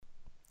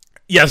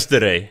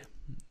Yesterday,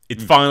 it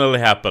finally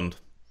happened.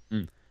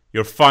 Mm.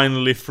 You're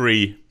finally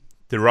free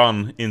to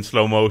run in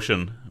slow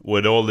motion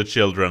with all the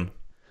children.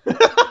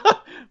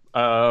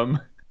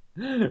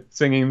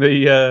 Singing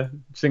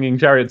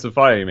Chariots of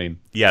Fire, you mean?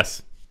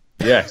 Yes.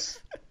 Yes.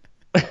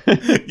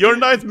 Your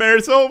nightmare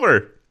is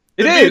over.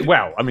 It is.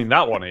 Well, I mean,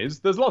 that one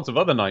is. There's lots of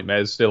other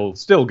nightmares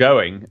still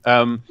going.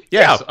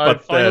 Yes,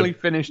 I've finally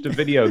finished a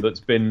video that's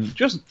been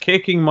just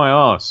kicking my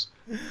ass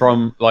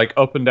from like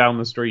up and down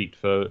the street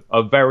for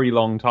a very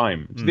long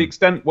time, to the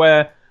extent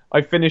where I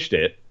finished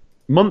it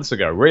months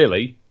ago,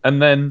 really, and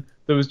then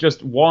there was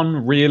just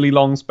one really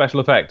long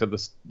special effect at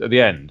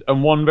the end,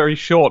 and one very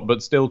short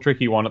but still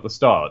tricky one at the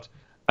start.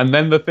 And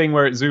then the thing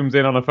where it zooms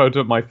in on a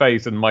photo of my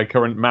face and my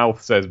current mouth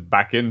says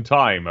 "back in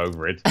time"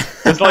 over it.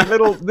 There's like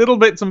little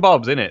bits and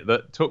bobs in it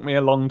that took me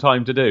a long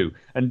time to do.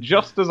 And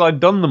just as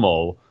I'd done them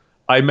all,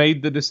 I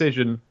made the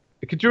decision.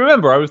 Could you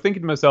remember? I was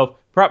thinking to myself,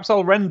 perhaps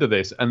I'll render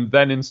this and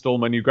then install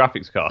my new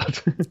graphics card.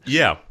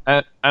 Yeah.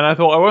 And I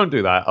thought, I won't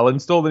do that. I'll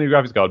install the new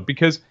graphics card,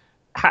 because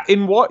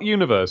in what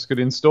universe could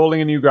installing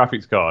a new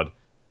graphics card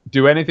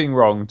do anything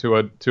wrong to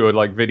a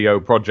like video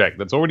project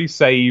that's already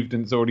saved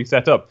and it's already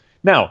set up?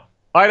 Now,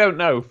 I don't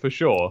know for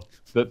sure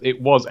that it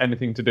was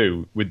anything to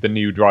do with the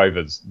new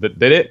drivers that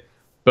did it,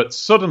 but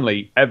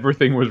suddenly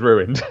everything was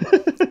ruined.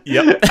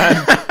 Yep.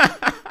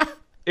 And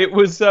it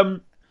was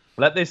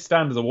let this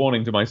stand as a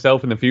warning to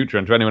myself in the future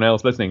and to anyone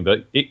else listening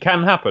that it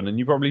can happen, and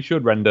you probably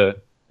should render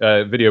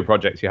video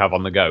projects you have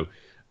on the go.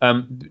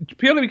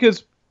 Purely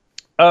because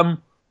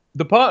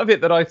the part of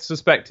it that I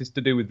suspect is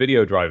to do with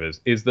video drivers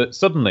is that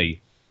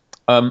suddenly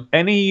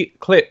any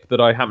clip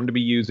that I happen to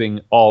be using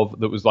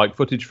that was like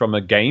footage from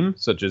a game,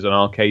 such as an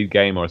arcade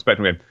game or a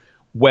Spectrum game,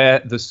 where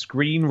the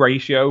screen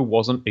ratio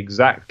wasn't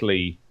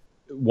exactly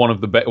one of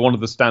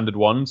the standard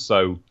ones,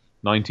 so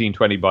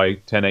 1920 by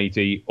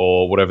 1080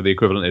 or whatever the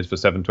equivalent is for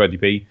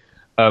 720p.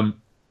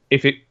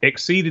 If it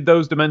exceeded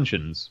those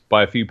dimensions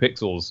by a few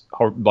pixels,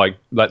 like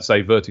let's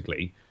say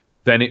vertically,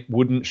 then it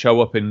wouldn't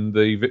show up in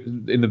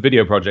the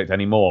video project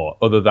anymore,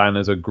 other than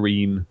as a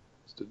green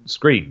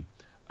screen.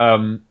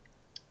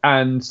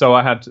 And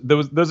so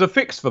there's a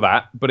fix for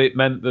that, but it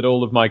meant that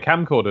all of my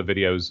camcorder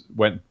videos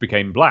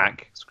became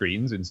black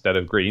screens instead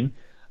of green.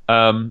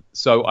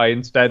 So I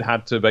instead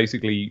had to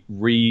basically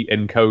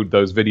re-encode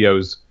those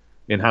videos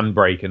in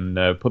Handbrake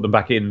and put them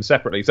back in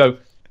separately. So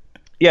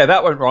yeah,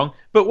 that went wrong.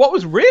 But what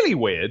was really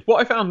weird, what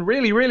I found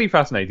really, really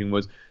fascinating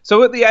was,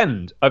 so at the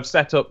end, I've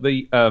set up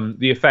the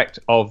effect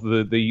of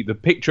the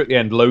picture at the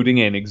end loading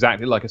in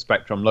exactly like a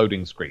Spectrum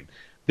loading screen.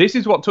 This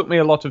is what took me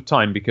a lot of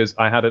time, because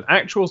I had an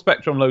actual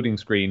Spectrum loading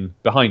screen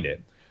behind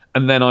it,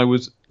 and then I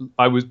was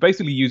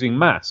basically using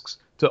masks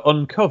to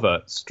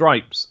uncover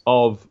stripes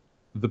of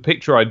the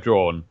picture I'd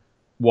drawn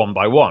one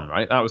by one.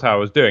 Right, that was how I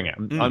was doing it.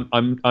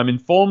 I'm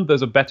informed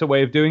there's a better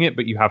way of doing it,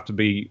 but you have to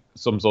be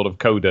some sort of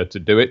coder to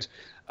do it.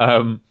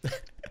 Yeah,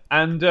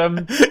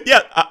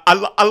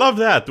 I love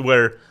that,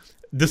 where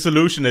the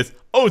solution is,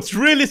 it's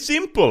really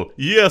simple.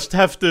 You just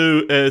have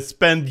to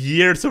spend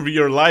years of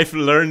your life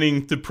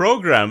learning to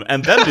program,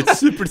 and then it's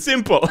super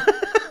simple.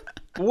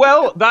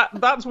 Well,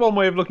 that's one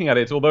way of looking at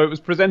it, although it was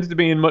presented to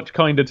me in much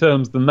kinder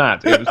terms than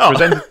that. It was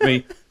presented to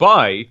me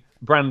by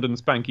Brandon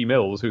Spanky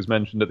Mills, who's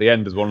mentioned at the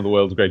end as one of the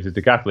world's greatest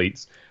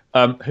decathletes,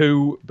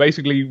 who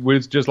basically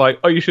was just like,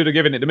 you should have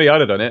given it to me,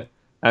 I'd have done it.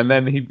 And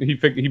then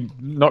he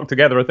knocked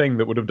together a thing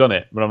that would have done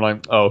it. But I'm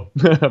like,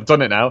 I've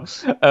done it now.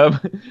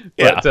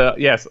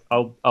 Yes,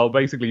 I'll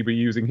basically be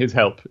using his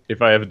help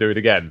if I ever do it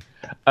again.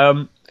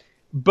 So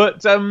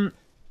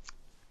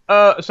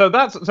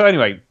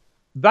anyway,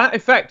 that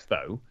effect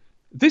though,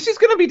 this is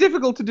going to be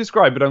difficult to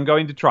describe, but I'm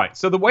going to try.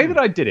 So the way that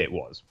I did it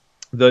was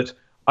that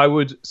I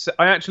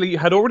actually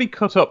had already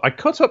cut up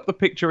the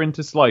picture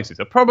into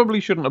slices. I probably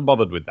shouldn't have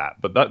bothered with that,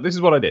 but this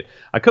is what I did.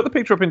 I cut the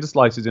picture up into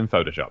slices in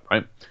Photoshop,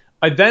 right?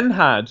 I then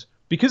had,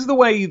 because of the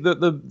way that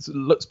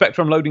the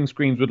Spectrum loading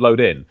screens would load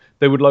in,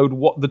 they would load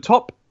the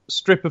top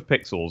strip of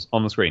pixels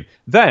on the screen.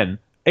 Then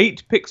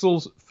 8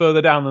 pixels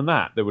further down than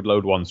that, they would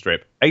load one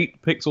strip.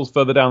 8 pixels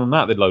further down than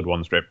that, they'd load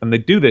one strip. And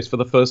they'd do this for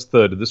the first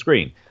third of the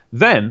screen.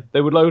 Then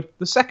they would load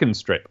the second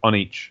strip on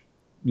each,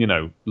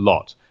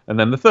 lot. And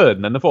then the third,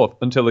 and then the fourth,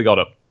 until they got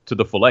up to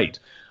the full 8.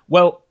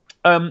 Well,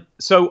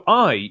 so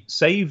I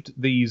saved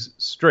these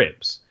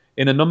strips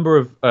in a number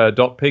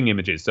of .ping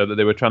images so that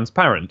they were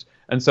transparent,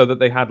 and so that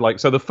they had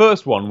so the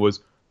first one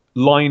was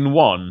line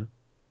 1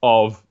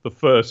 of the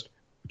first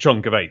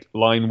chunk of 8,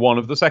 line 1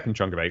 of the second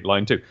chunk of 8,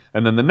 line 2,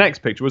 and then the next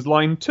picture was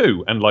line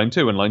 2 and line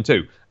 2 and line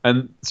 2,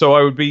 and so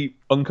I would be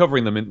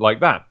uncovering them like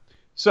that.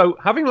 So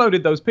having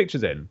loaded those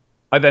pictures in,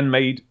 I then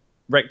made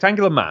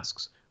rectangular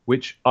masks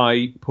which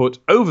I put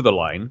over the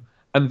line,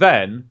 and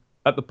then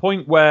at the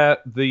point where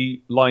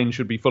the line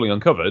should be fully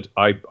uncovered,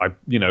 I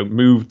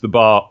moved the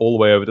bar all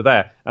the way over to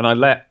there, and I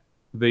let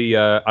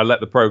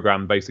the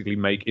program basically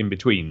make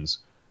in-betweens.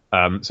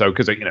 So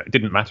because it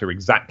didn't matter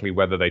exactly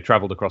whether they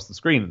traveled across the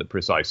screen at the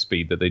precise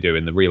speed that they do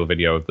in the real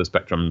video of the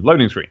Spectrum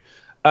loading screen.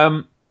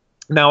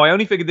 Now, I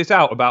only figured this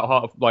out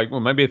about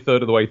maybe a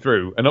third of the way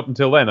through, and up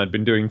until then, I'd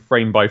been doing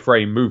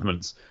frame-by-frame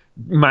movements,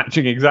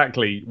 matching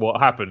exactly what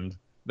happened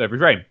every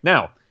frame.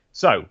 Now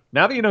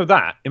that you know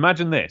that,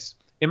 imagine this.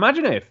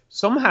 Imagine if,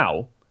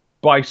 somehow,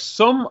 by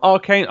some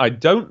arcane... I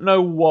don't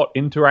know what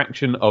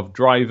interaction of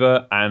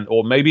driver,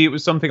 or maybe it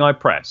was something I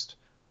pressed,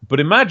 but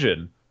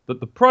imagine that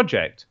the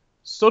project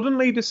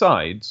suddenly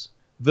decides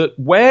that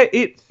where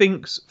it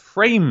thinks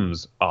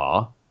frames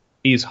are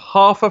is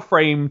half a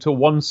frame to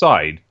one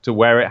side to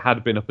where it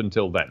had been up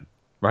until then,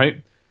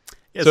 right?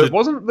 Yeah, so it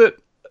wasn't that,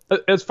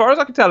 as far as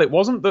I can tell, it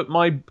wasn't that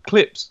my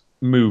clips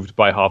moved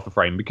by half a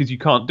frame, because you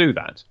can't do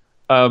that.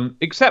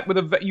 Except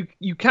with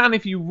you can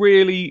if you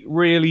really,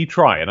 really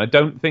try, and I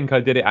don't think I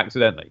did it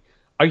accidentally.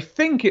 I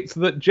think it's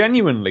that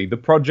genuinely the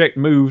project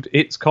moved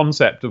its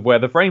concept of where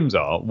the frames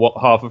are,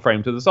 half a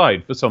frame to the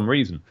side for some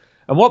reason.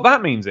 And what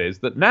that means is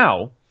that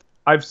now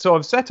I've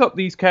set up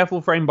these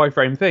careful frame by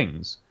frame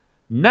things.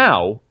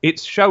 Now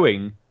it's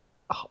showing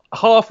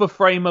half a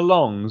frame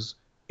alongs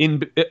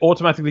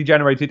automatically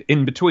generated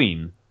in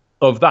between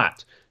of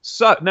that.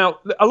 So now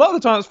a lot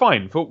of the time it's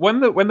fine. For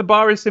when the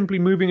bar is simply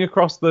moving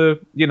across the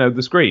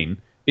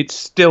screen, it's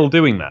still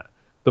doing that.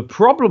 The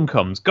problem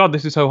comes, God,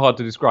 this is so hard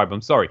to describe,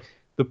 I'm sorry.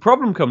 The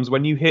problem comes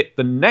when you hit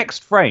the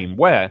next frame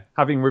where,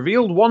 having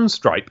revealed one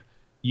stripe,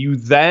 you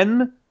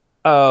then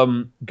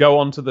go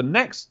on to the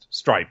next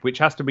stripe, which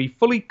has to be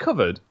fully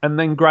covered and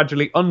then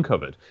gradually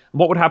uncovered. And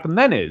what would happen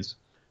then is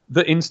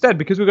that instead,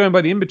 because we're going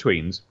by the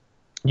in-betweens,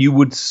 you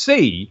would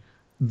see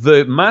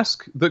the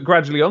mask that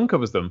gradually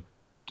uncovers them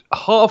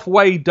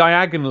halfway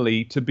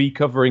diagonally to be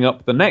covering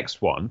up the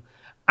next one,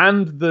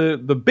 and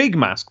the big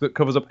mask that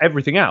covers up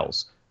everything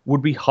else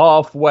would be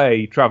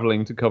halfway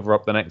traveling to cover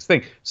up the next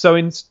thing.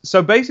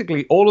 So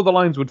basically, all of the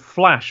lines would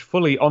flash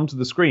fully onto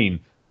the screen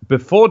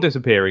before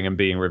disappearing and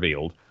being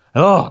revealed.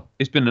 Oh,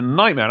 it's been a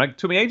nightmare. It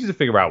took me ages to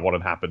figure out what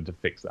had happened to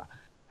fix that.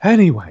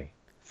 Anyway,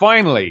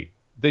 finally,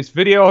 this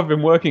video I've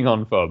been working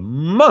on for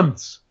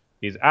months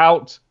is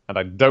out, and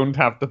I don't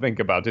have to think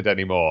about it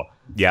anymore.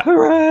 Yeah.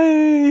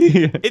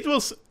 Hooray! It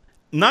was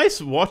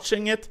nice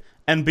watching it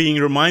and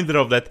being reminded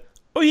of that.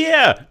 Oh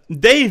yeah,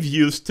 Dave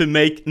used to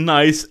make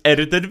nice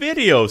edited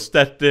videos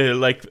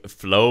that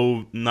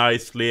flow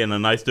nicely and are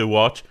nice to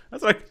watch. I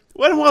was like,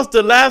 when was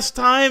the last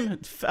time?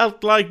 It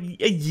felt like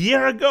a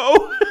year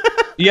ago.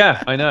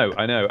 Yeah, I know.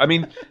 I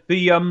mean,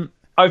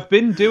 I've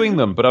been doing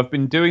them, but I've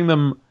been doing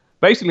them.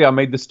 Basically, I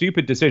made the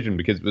stupid decision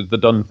because it was the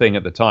done thing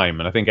at the time,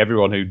 and I think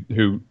everyone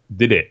who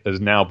did it has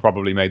now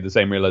probably made the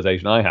same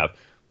realization I have.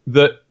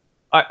 That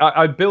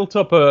I built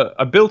up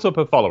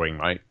a following,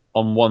 right,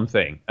 on one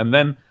thing, and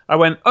then I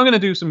went, I'm going to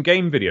do some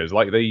game videos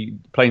like the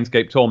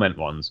Planescape Torment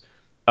ones,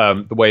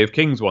 the Way of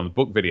Kings ones,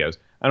 book videos.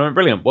 And I went,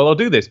 brilliant. Well, I'll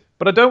do this,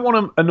 but I don't want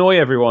to annoy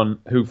everyone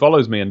who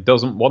follows me and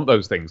doesn't want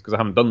those things because I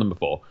haven't done them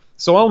before.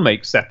 So I'll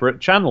make separate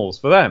channels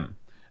for them.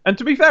 And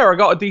to be fair, I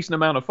got a decent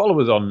amount of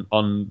followers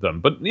on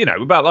them, but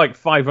about like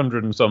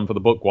 500 and some for the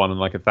book one and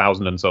like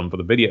 1,000 and some for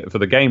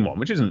the game one,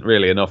 which isn't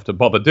really enough to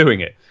bother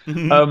doing it.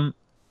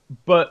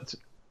 But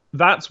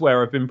that's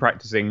where I've been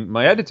practicing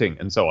my editing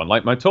and so on.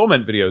 Like my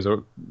Torment videos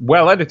are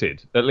well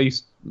edited, at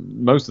least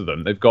most of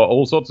them. They've got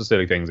all sorts of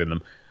silly things in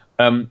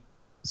them.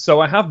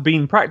 So I have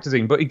been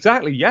practicing, but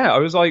exactly, yeah, I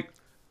was like,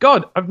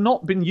 God, I've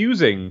not been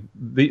using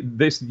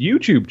this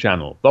YouTube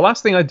channel. The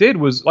last thing I did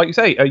was, like you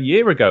say, a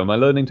year ago, my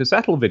Learning to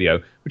Settle video,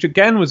 which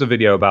again was a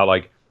video about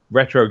like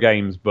retro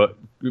games, but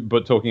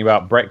talking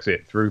about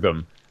Brexit through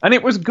them. And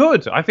it was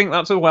good. I think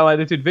that's a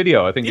well-edited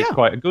video. I think it's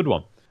quite a good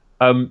one.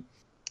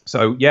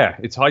 So yeah,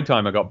 it's high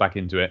time I got back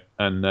into it.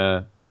 And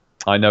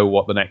I know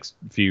what the next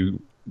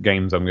few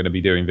games I'm going to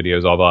be doing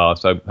videos of are.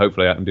 So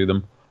hopefully I can do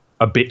them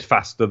a bit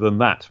faster than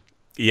that.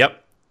 Yep.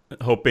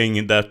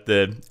 Hoping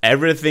that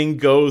everything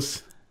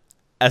goes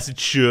as it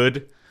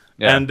should.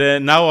 Yeah.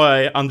 And now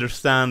I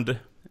understand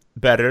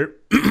better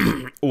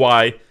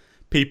why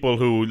people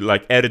who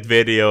like edit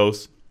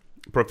videos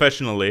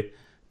professionally,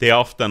 they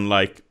often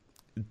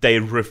they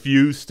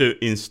refuse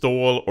to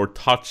install or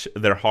touch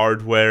their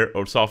hardware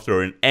or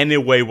software in any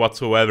way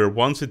whatsoever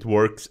once it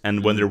works.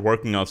 And when they're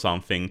working on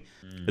something,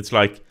 it's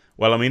like,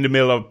 well, I'm in the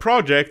middle of a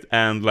project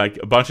and like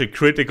a bunch of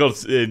critical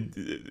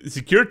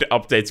security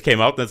updates came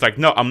out, and it's like,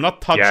 no, I'm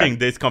not touching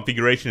this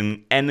configuration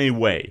in any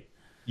way.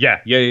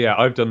 Yeah.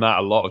 I've done that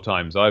a lot of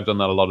times.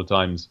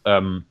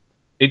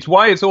 It's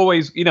why it's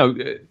always,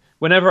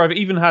 whenever I've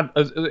even had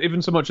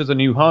even so much as a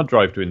new hard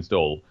drive to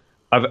install,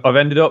 I've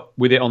ended up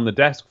with it on the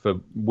desk for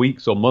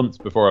weeks or months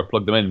before I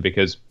plug them in,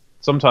 because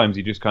sometimes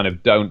you just kind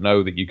of don't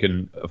know that you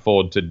can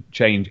afford to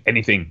change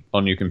anything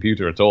on your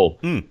computer at all.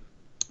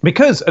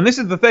 Because, and this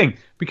is the thing,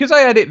 because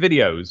I edit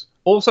videos,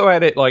 also I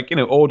edit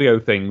audio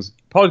things,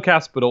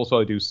 podcasts, but also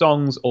I do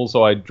songs,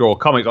 also I draw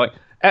comics. Like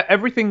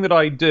everything that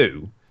I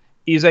do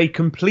is a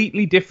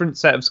completely different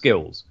set of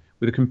skills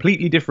with a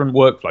completely different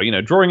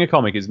workflow. Drawing a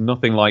comic is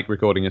nothing like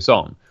recording a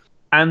song.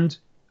 And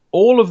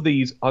all of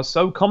these are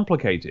so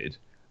complicated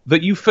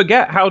that you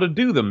forget how to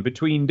do them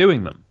between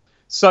doing them.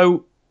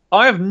 So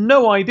I have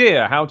no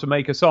idea how to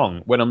make a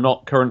song when I'm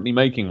not currently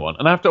making one.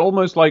 And I have to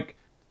almost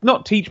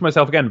not teach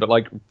myself again, but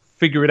like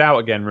figure it out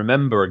again,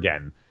 remember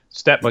again,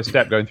 step by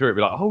step, going through it,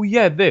 be like, oh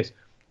yeah, this.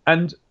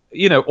 And,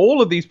 you know,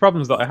 all of these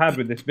problems that I had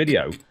with this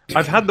video,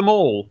 I've had them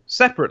all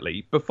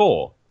separately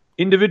before,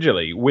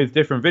 individually, with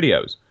different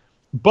videos.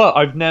 But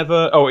I've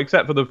never,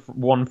 except for the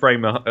one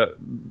frame,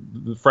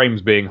 the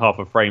frames being half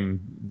a frame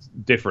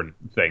different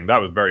thing.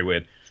 That was very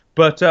weird.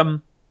 But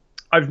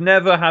I've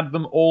never had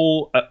them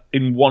all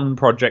in one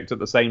project at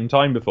the same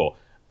time before.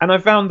 And I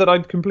found that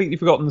I'd completely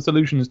forgotten the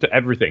solutions to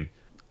everything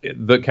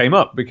that came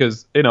up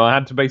because, you know, I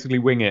had to basically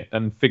wing it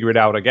and figure it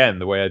out again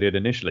the way I did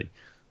initially.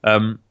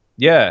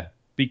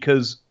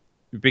 Because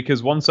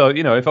once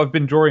if I've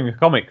been drawing a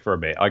comic for a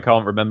bit, I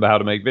can't remember how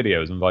to make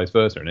videos and vice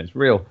versa. And it's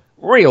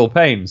real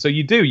pain. So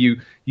you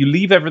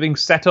leave everything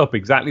set up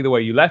exactly the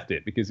way you left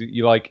it because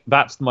you're like,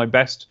 that's my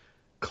best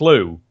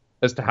clue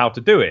as to how to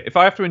do it. If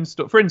I have to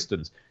install, for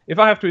instance, if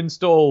I have to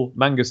install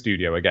Manga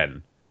Studio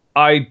again,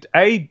 I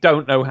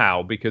don't know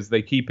how because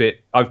they keep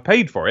it. I've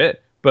paid for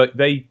it, but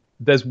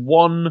there's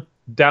one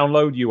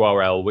download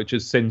URL which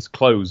has since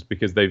closed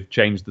because they've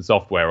changed the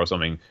software or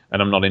something,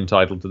 and I'm not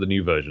entitled to the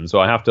new version. So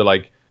I have to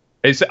I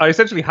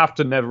essentially have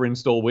to never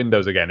install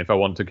Windows again if I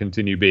want to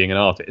continue being an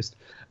artist.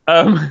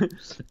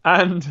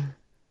 And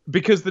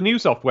because the new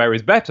software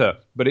is better,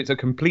 but it's a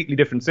completely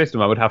different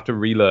system, I would have to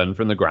relearn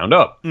from the ground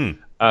up.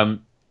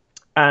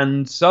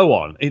 And so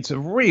on. It's a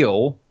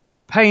real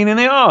pain in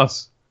the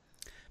arse.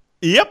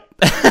 Yep.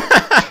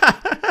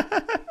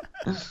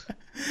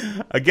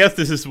 I guess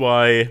this is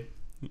why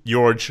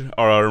George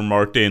R.R.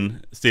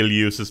 Martin still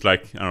uses,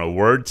 like, I don't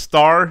know,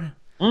 WordStar?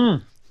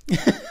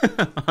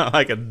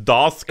 Like a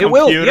DOS computer? It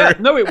will, yeah.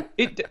 No,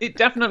 it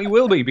definitely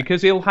will be,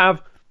 because he'll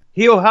have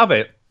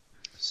it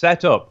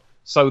set up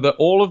so that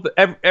all of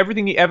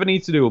everything he ever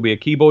needs to do will be a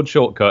keyboard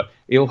shortcut.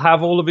 He'll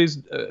have all of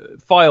his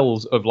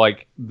files of,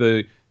 like,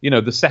 the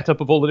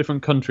setup of all the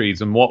different countries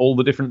and what all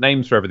the different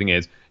names for everything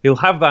is. He'll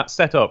have that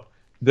set up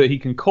that he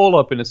can call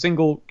up in a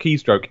single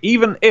keystroke.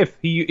 Even if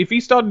he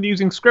started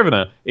using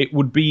Scrivener, it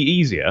would be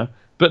easier.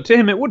 But to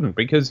him, it wouldn't,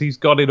 because he's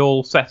got it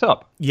all set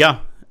up. Yeah,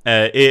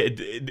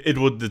 it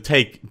would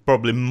take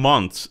probably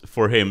months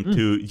for him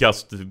to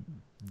just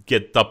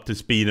get up to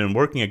speed and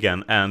working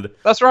again. And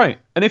that's right.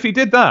 And if he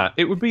did that,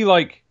 it would be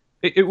like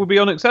it would be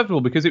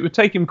unacceptable, because it would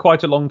take him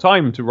quite a long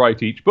time to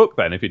write each book.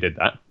 Then, if he did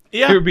that,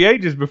 it would be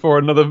ages before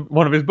another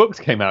one of his books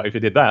came out. If he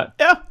did that,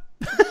 yeah.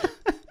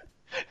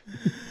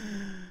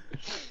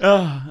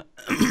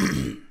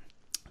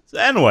 So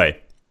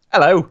anyway,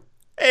 hello,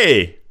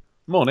 hey,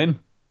 morning.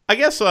 I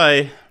guess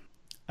I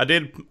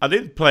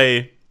did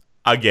play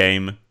a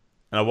game, and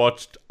I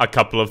watched a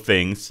couple of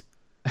things,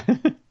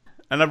 and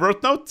I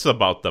wrote notes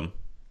about them.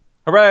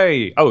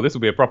 Hooray! Oh, this will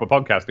be a proper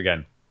podcast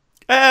again.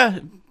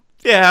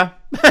 Yeah.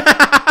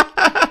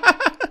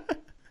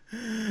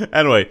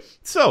 Anyway,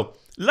 so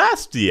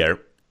last year,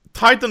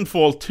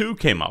 Titanfall 2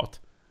 came out.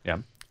 Yeah,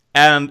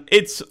 and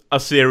it's a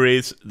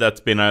series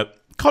that's been a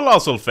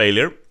colossal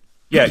failure.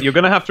 Yeah, you're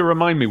going to have to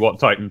remind me what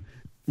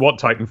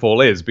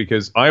Titanfall is,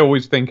 because I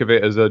always think of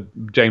it as a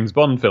James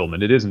Bond film,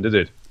 and it isn't, is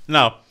it?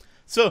 No.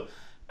 So,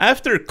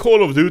 after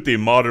Call of Duty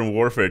Modern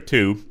Warfare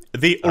 2,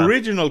 the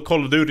original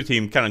Call of Duty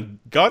team kind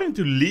of got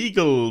into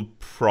legal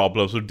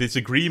problems or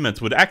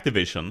disagreements with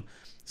Activision.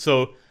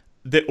 So,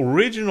 the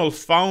original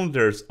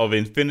founders of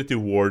Infinity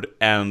Ward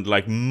and,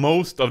 like,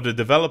 most of the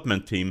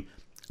development team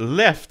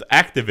left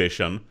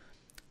Activision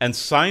and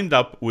signed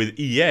up with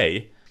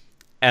EA.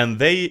 And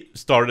they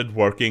started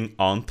working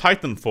on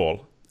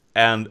Titanfall.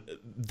 And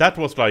that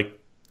was like,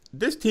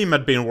 this team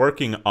had been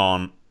working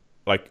on,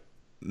 like,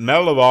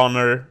 Medal of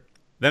Honor,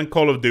 then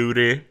Call of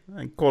Duty,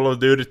 and Call of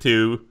Duty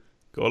 2,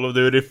 Call of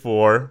Duty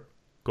 4,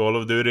 Call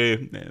of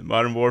Duty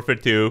Modern Warfare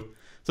 2.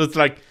 So it's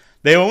like,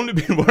 they've only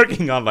been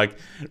working on, like,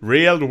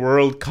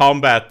 real-world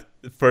combat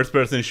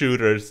first-person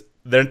shooters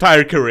their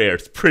entire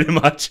careers, pretty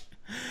much.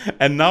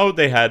 And now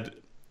they had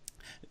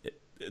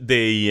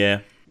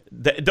the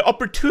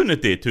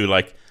opportunity to,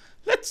 like,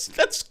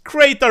 let's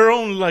create our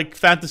own, like,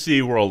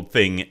 fantasy world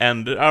thing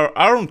and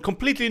our own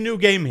completely new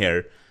game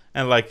here.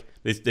 And, like,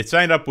 they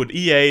signed up with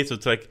EA, so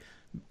it's like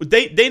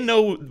they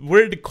know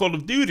we're the Call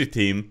of Duty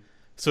team,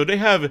 so they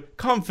have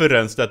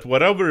confidence that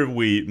whatever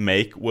we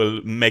make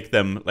will make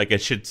them like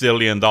 $1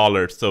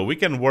 zillion, so we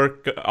can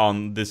work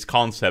on this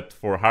concept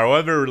for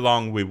however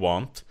long we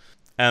want.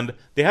 And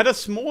they had a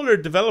smaller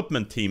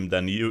development team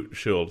than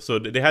usual, so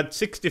they had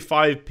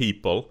 65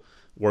 people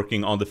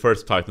working on the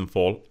first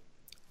Titanfall,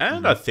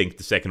 and I think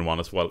the second one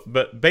as well.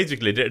 But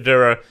basically,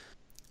 there are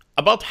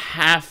about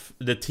half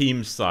the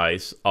team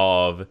size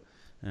of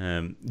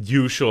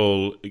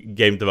usual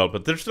game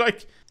development. There's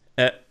like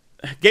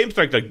games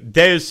like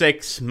Deus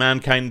Ex,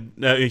 Mankind,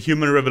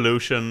 Human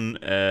Revolution,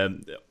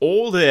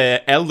 all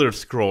the Elder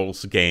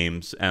Scrolls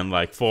games, and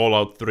like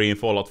Fallout 3 and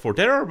Fallout 4.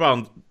 There are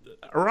around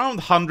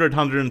 100,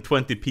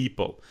 120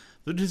 people.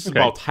 So this is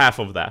about half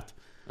of that.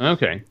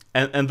 Okay.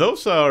 And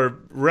those are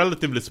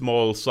relatively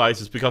small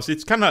sizes, because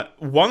it's kind of,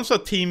 once a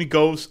team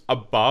goes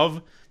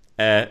above,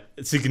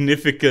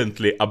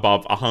 significantly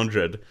above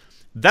 100,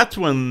 that's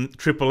when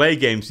AAA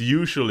games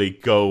usually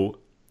go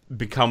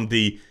become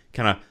the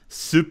kind of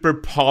super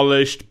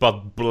polished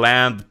but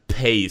bland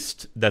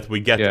paste that we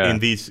get in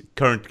these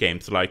current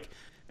games. Like,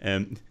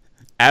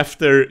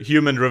 after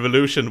Human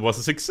Revolution was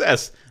a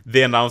success,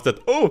 they announced that,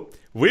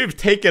 we've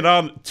taken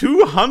on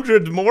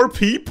 200 more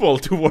people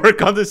to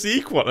work on the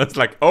sequel. It's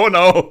like, oh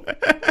no,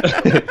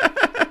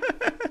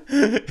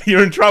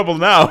 you're in trouble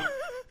now.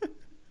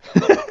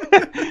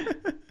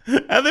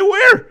 And they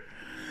were.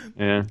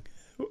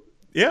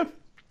 Yeah.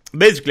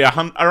 Basically,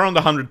 around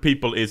 100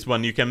 people is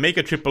when you can make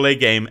a AAA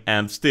game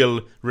and still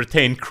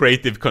retain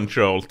creative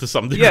control to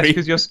some degree. Yes,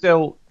 because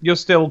you're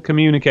still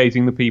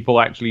communicating. The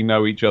people actually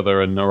know each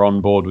other and are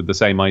on board with the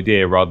same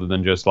idea, rather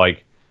than just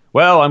like,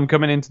 well, I'm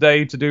coming in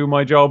today to do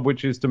my job,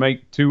 which is to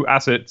make 2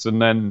 assets, and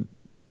then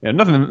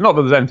nothing. Not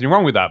that there's anything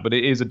wrong with that, but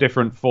it is a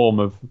different form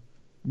of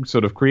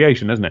sort of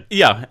creation, isn't it?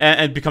 Yeah,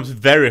 and it becomes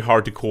very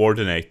hard to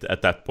coordinate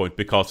at that point,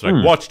 because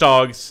like Watch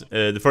Dogs,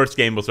 the first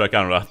game was like,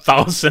 I don't know,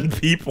 1,000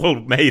 people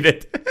made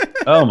it.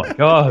 Oh my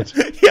god.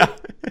 Yeah.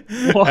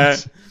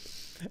 What?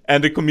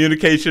 And the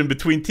communication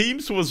between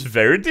teams was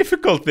very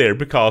difficult there,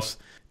 because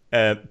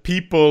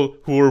people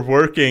who were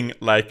working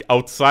like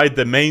outside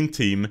the main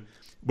team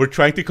were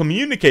trying to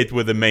communicate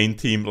with the main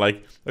team,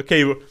 like,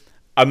 okay,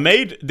 I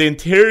made the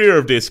interior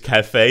of this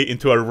cafe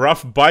into a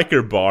rough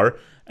biker bar,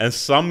 and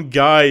some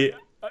guy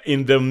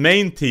in the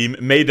main team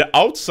made the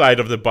outside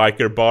of the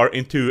biker bar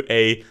into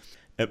a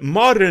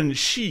modern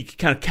chic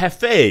kind of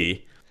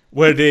cafe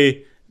where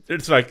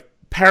it's like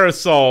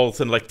parasols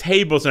and like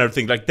tables and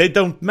everything, like they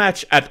don't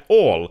match at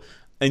all.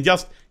 And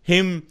just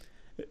him,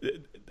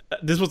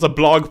 this was a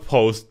blog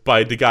post by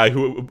a guy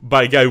who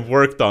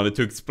worked on it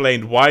to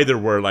explain why there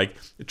were like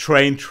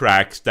train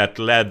tracks that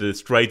led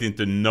straight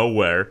into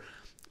nowhere.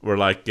 Where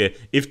like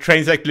if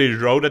trains actually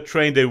rode a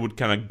train, they would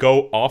kind of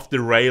go off the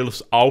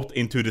rails out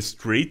into the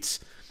streets.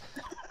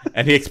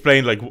 And he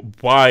explained like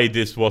why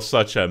this was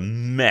such a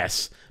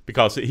mess,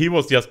 because he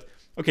was just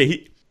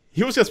he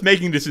was just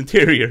making this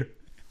interior,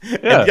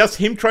 and just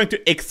him trying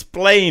to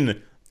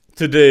explain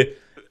to the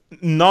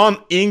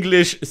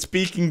non-English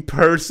speaking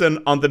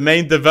person on the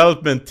main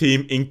development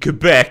team in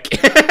Quebec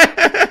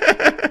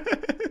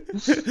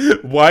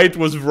why it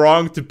was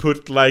wrong to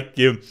put like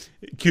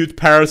cute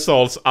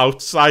parasols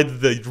outside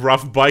the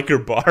rough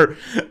biker bar.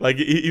 Like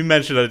he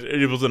mentioned that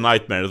it was a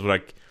nightmare. It was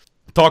like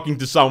talking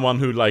to someone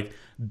who like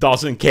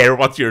doesn't care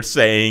what you're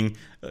saying,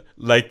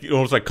 like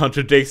almost like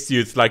contradicts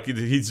you. It's like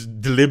he's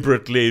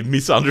deliberately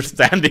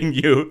misunderstanding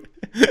you.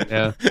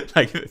 Yeah.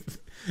 Like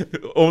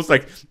almost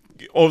like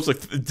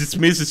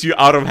dismisses you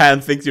out of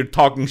hand, thinks you're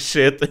talking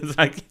shit. It's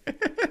like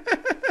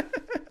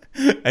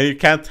and you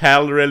can't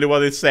tell really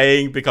what he's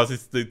saying because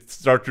it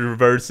starts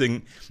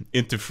reversing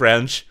into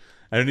French.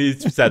 And he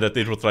said that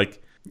it was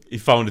like he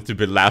found it to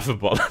be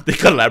laughable, the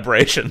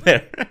collaboration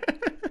there.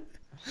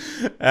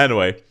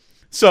 Anyway,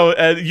 so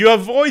you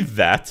avoid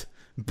that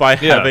by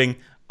having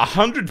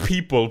 100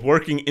 people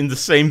working in the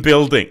same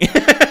building.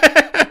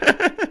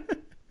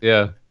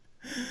 Yeah.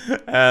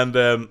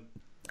 And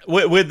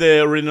with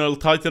the original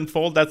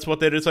Titanfall, that's what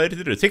they decided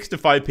to do.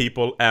 65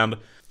 people, and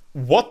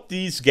what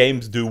these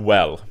games do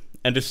well,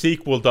 and the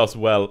sequel does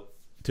well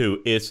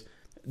too, is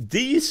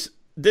this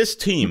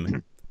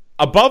team,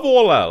 above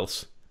all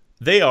else,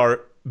 they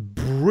are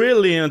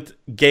brilliant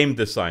game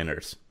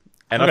designers.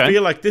 And I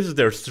feel like this is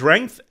their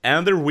strength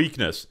and their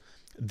weakness.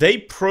 They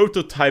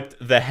prototyped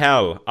the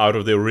hell out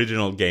of the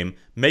original game,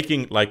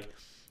 making like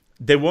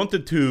they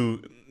wanted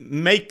to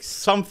make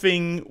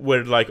something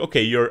where like,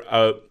 okay, you're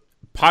a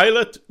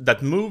pilot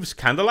that moves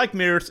kind of like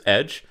Mirror's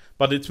Edge,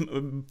 but it's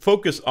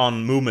focused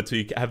on movement. So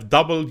you have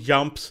double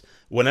jumps.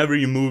 Whenever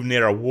you move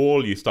near a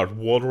wall, you start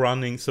wall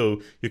running.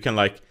 So you can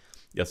like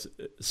just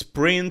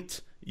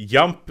sprint,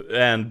 jump,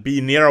 and be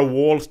near a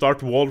wall,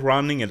 start wall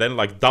running, and then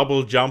like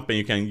double jump, and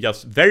you can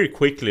just very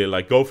quickly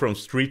like go from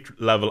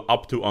street level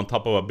up to on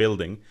top of a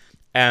building.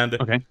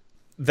 And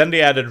then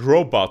they added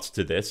robots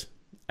to this.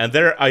 And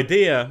their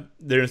idea,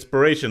 their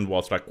inspiration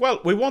was like,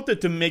 well, we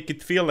wanted to make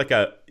it feel like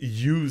a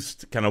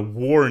used, kind of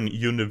worn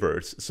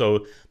universe.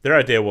 So their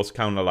idea was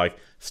kind of like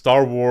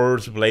Star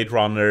Wars, Blade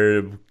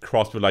Runner,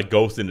 crossed with like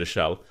Ghost in the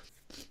Shell.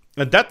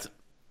 And that's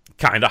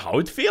kind of how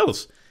it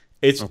feels.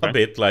 It's a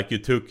bit like you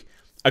took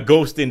a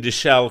Ghost in the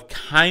Shell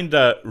kind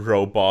of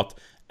robot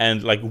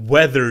and like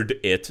weathered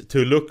it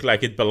to look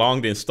like it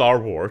belonged in Star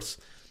Wars.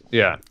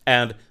 Yeah.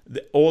 And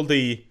all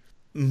the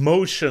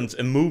motions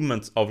and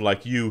movements of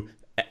like you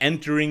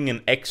entering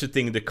and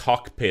exiting the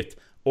cockpit,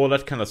 all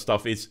that kind of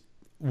stuff is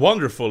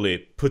wonderfully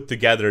put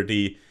together.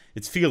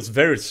 It feels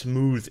very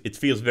smooth, it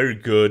feels very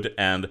good,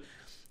 and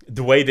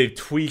the way they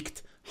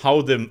tweaked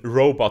how the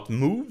robot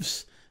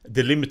moves,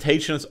 the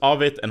limitations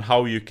of it, and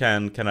how you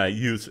can kind of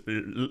use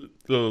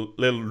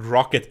little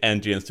rocket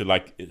engines to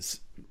like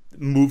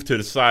move to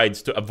the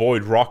sides to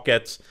avoid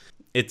rockets.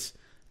 It's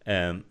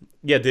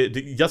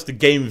just the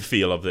game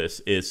feel of this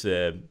is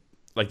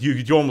like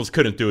you almost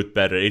couldn't do it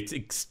better. It's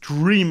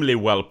extremely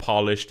well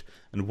polished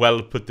and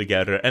well put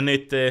together, and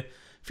it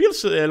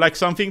feels like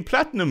something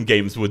Platinum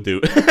Games would do.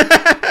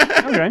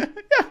 Okay.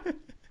 Yeah.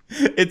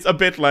 It's a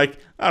bit like,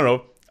 I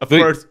don't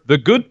know, the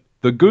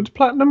The good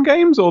Platinum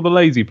games or the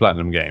lazy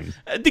Platinum games?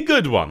 The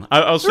good one.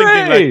 I was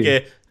thinking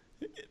like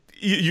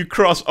you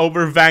cross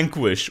over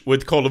Vanquish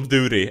with Call of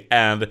Duty,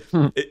 and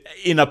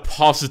in a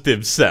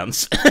positive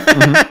sense.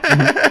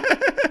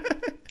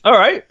 All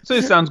right, so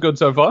it sounds good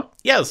so far.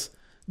 Yes.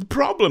 The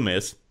problem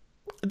is,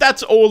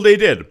 that's all they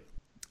did.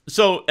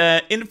 So,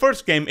 in the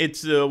first game,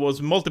 it was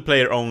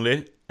multiplayer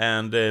only,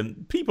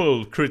 and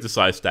people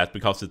criticized that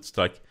because it's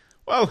like,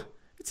 well,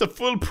 it's a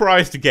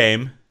full-priced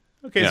game.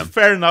 Okay, it's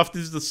fair enough,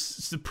 this is a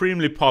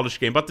supremely polished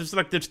game, but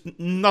there's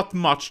not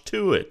much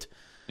to it.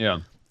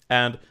 Yeah.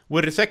 And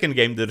with the second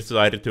game, they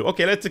decided to,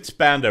 okay, let's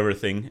expand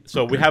everything.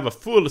 So we have a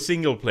full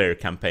single-player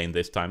campaign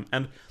this time,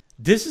 and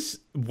this is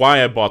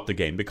why I bought the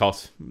game,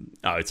 because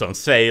it's on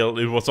sale.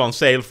 It was on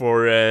sale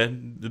for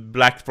the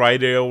Black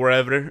Friday or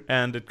whatever,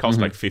 and it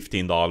cost like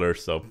 $15,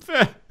 so...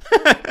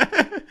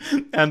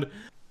 And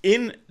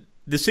in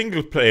the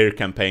single-player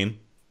campaign,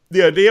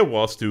 the idea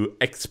was to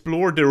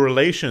explore the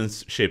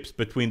relationships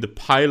between the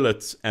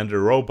pilots and the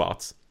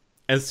robots.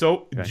 And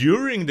so,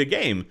 during the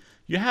game,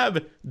 you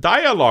have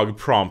dialogue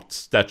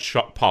prompts that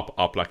pop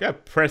up,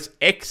 like, press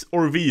X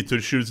or V to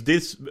choose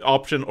this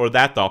option or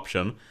that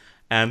option,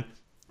 and...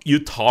 you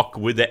talk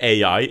with the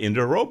AI in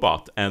the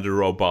robot, and the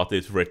robot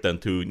is written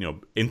to,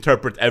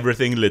 interpret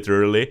everything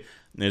literally.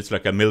 It's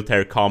like a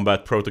military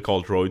combat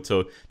protocol droid,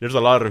 so there's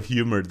a lot of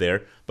humor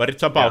there. But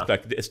it's about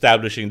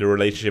establishing the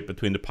relationship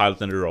between the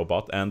pilot and the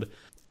robot, and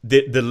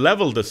the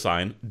level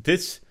design.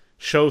 This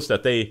shows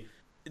that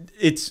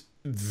it's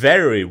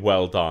very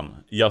well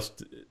done.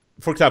 Just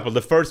for example,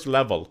 the first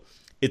level,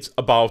 it's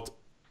about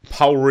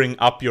powering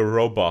up your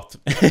robot.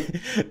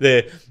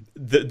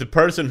 The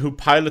person who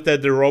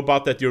piloted the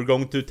robot that you're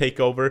going to take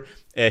over,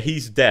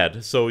 he's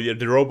dead. So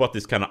the robot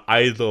is kind of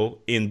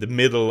idle in the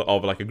middle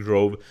of like a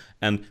grove.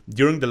 And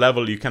during the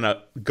level, you kind of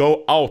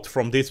go out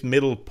from this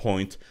middle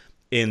point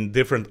in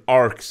different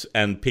arcs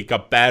and pick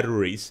up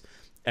batteries.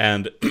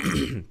 And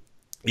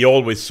you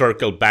always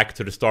circle back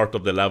to the start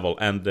of the level.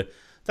 And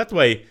that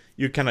way,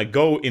 you kind of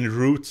go in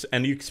routes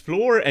and you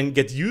explore and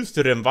get used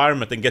to the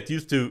environment and get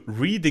used to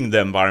reading the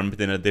environment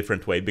in a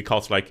different way.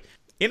 Because like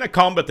in a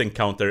combat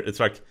encounter, it's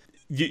like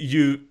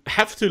you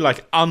have to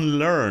like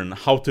unlearn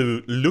how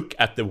to look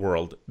at the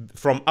world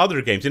from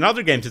other games. In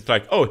other games, it's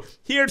like, oh,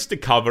 here's the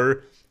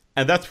cover,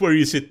 and that's where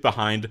you sit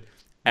behind,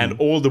 and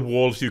all the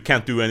walls you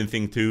can't do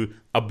anything to.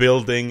 A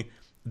building,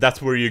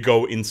 that's where you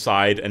go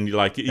inside, and you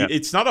like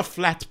it's not a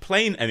flat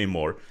plane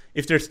anymore.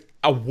 If there's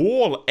a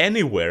wall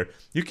anywhere,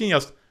 you can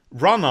just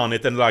run on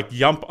it and like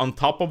jump on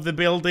top of the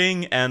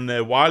building, and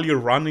while you're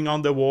running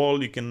on the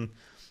wall, you can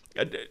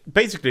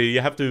basically you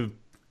have to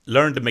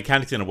learn the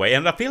mechanics in a way,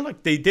 and I feel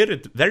like they did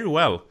it very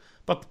well.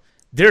 But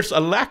there's a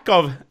lack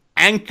of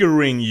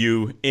anchoring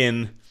you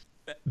in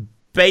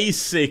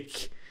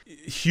basic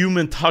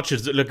human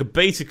touches, like a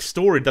basic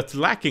story that's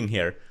lacking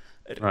here.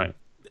 Right.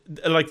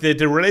 Like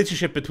the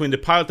relationship between the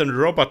pilot and the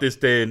robot is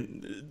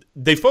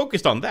they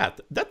focused on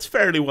that. That's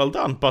fairly well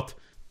done, but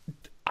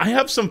I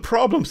have some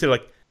problems here.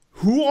 Like,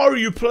 who are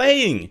you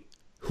playing?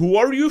 Who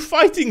are you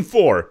fighting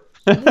for?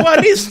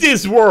 What is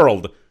this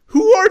world?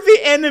 Who are the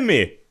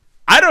enemy?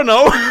 I don't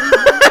know.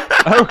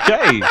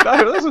 Okay,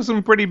 those are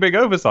some pretty big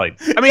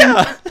oversights. I mean,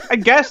 I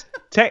guess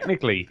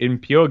technically, in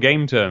pure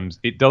game terms,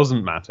 it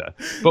doesn't matter.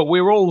 But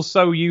we're all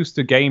so used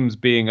to games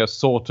being a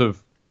sort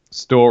of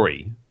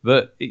story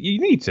that you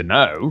need to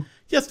know.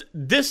 Yes,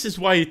 this is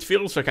why it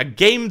feels like a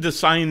game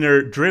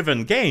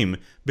designer-driven game.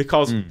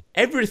 Because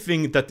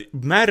everything that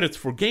matters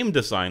for game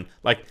design,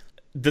 like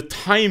the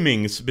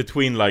timings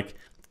between like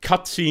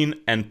cutscene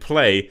and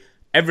play,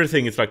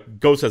 everything is like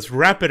goes as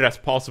rapid as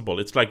possible.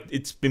 It's like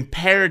it's been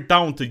pared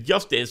down to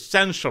just the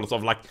essentials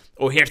of like,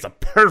 oh, here's a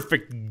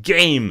perfect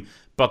game.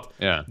 But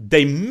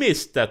they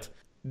missed that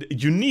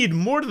you need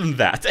more than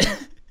that.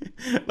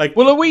 Like,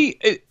 well, are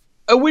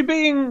we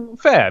being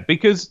fair?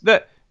 Because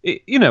that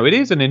it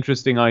is an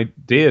interesting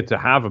idea to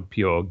have a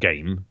pure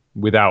game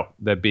without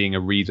there being a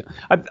reason.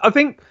 I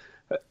think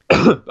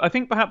I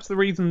think perhaps the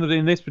reason that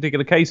in this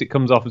particular case it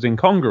comes off as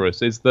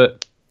incongruous is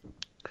that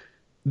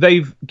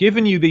they've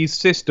given you these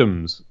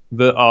systems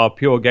that are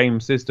pure game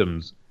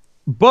systems,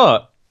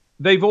 but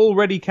they've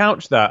already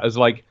couched that as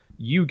like,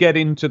 you get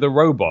into the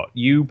robot,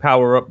 you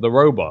power up the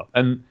robot.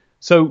 And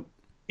so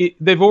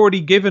they've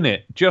already given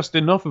it just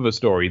enough of a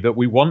story that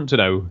we want to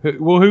know,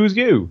 well, who's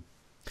you?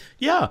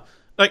 Yeah,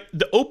 like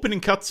the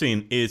opening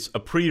cutscene is a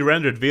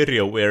pre-rendered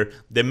video where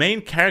the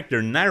main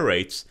character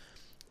narrates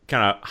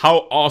kind of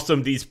how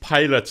awesome these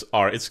pilots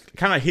are. It's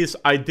kind of his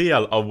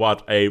ideal of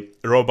what a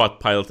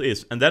robot pilot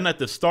is. And then at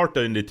the start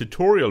in the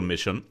tutorial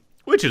mission,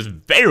 which is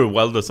very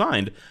well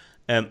designed,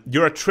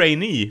 you're a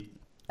trainee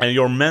and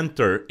your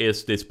mentor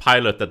is this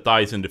pilot that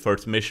dies in the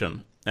first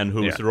mission and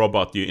whose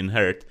robot you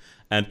inherit.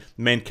 And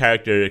the main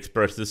character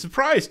expresses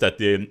surprise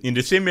that in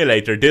the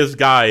simulator, this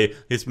guy,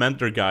 his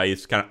mentor guy,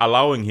 is kind of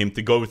allowing him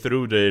to go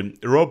through the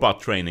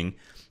robot training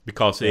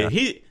because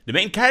the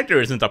main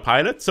character isn't a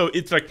pilot. So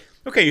it's like,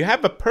 okay, you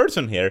have a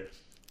person here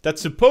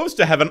that's supposed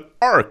to have an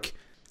arc,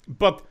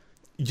 but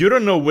you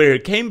don't know where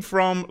it came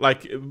from.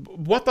 Like,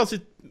 what does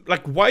it...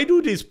 Like, why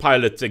do these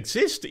pilots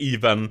exist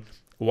even?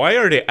 Why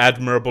are they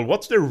admirable?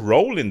 What's their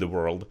role in the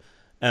world?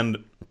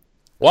 And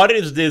what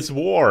is this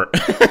war?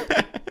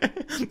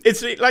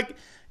 It's like,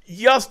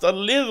 just a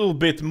little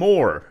bit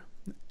more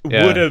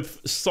would have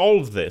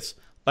solved this.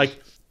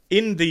 Like,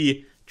 in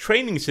the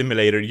training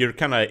simulator, you're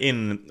kind of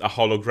in a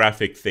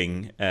holographic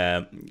thing.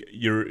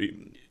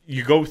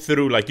 You go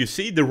through, like, you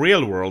see the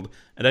real world,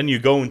 and then you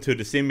go into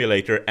the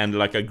simulator, and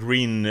like a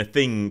green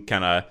thing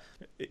kind of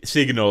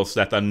signals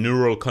that a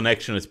neural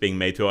connection is being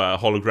made to a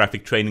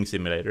holographic training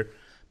simulator.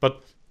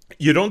 But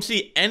you don't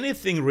see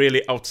anything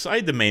really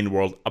outside the main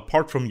world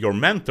apart from your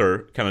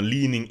mentor kind of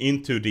leaning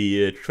into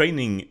the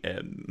training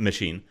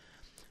machine.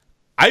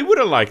 I would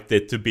have liked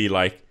it to be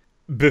like,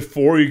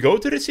 before you go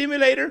to the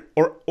simulator,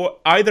 or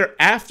either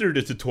after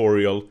the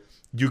tutorial,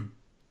 you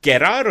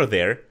get out of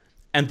there,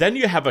 and then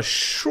you have a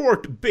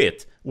short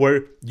bit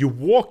where you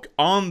walk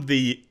on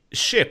the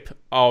ship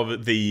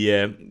of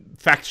the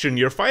faction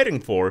you're fighting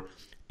for,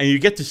 and you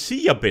get to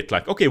see a bit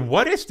like, okay,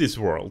 what is this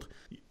world?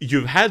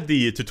 You've had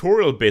the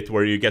tutorial bit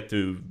where you get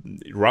to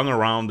run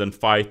around and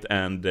fight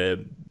and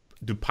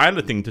do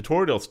piloting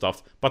tutorial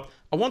stuff, but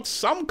I want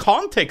some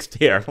context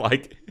here,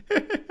 like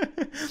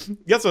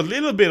just a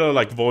little bit of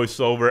like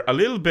voiceover, a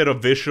little bit of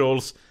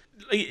visuals.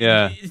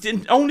 Yeah,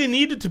 it only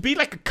needed to be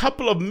like a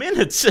couple of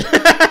minutes.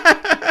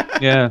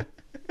 Yeah.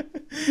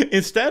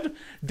 Instead,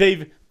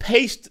 they've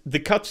paced the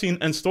cutscene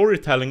and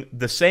storytelling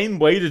the same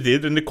way they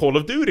did in the Call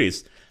of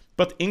Duties.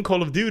 But in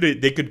Call of Duty,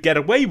 they could get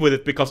away with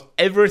it because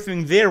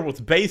everything there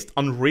was based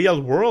on real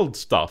world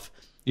stuff.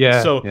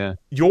 Yeah. So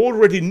you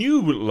already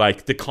knew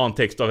like the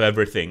context of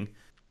everything.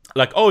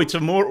 Like, oh, it's a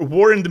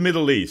war in the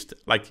Middle East.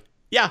 Like,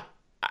 yeah,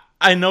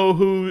 I know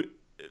who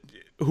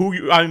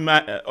I'm.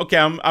 Okay,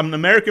 I'm an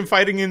American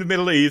fighting in the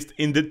Middle East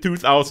in the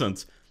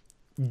 2000s.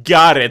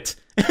 Got it.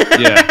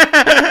 Yeah.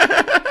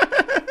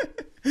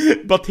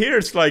 But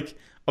here's like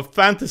a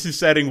fantasy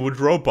setting with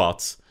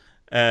robots.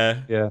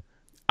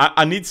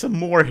 I need some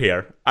more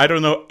here. I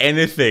don't know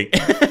anything.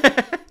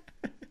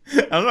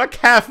 I'm like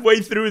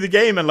halfway through the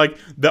game, and like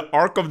the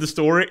arc of the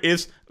story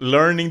is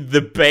learning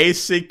the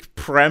basic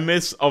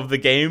premise of the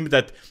game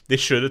that they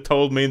should have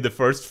told me in the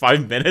first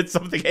 5 minutes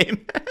of the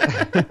game.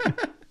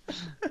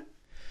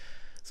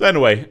 So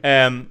anyway,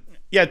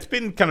 it's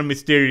been kind of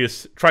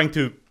mysterious trying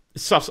to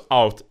suss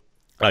out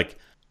like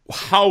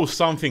how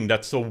something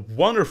that's so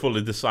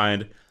wonderfully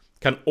designed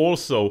can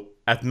also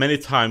at many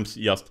times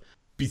just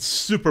be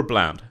super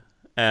bland.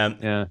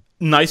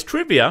 Nice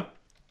trivia.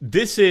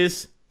 This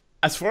is,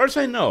 as far as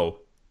I know,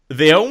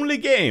 the only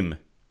game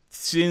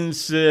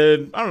since,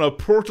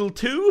 Portal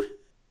 2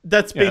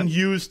 that's been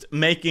used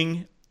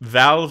making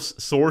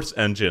Valve's Source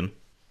engine.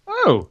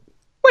 Oh,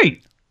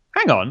 wait,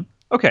 hang on.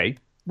 Okay,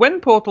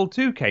 when Portal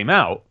 2 came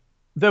out,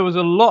 there was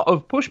a lot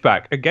of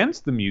pushback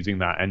against them using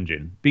that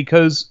engine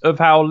because of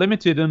how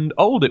limited and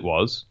old it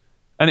was.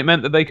 And it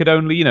meant that they could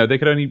only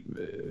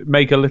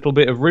make a little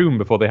bit of room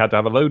before they had to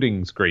have a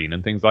loading screen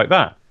and things like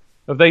that.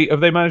 Have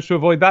they managed to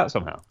avoid that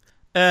somehow?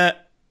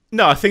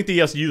 No, I think they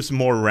just use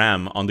more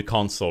RAM on the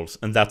consoles,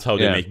 and that's how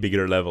they make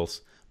bigger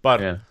levels.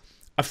 But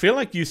I feel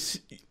like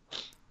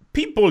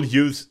people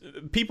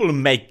who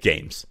make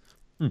games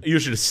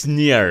usually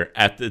sneer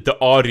at the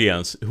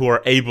audience who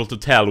are able to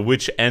tell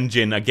which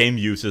engine a game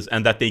uses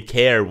and that they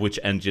care which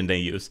engine they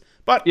use.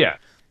 But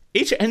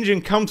each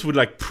engine comes with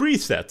like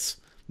presets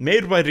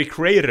made by the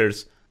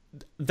creators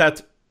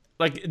that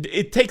like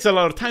it takes a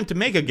lot of time to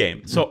make a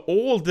game. So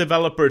all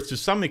developers to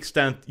some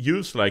extent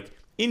use like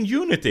in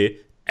Unity,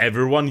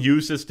 everyone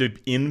uses the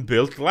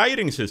inbuilt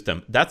lighting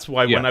system. That's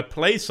why when I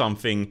play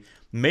something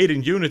made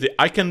in Unity,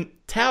 I can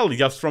tell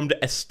just from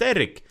the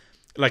aesthetic,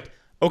 like,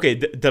 okay,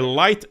 the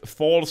light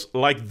falls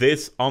like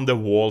this on the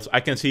walls. I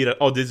can see that,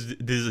 this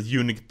is a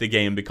Unity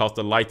game because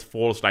the light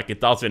falls like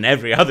it does in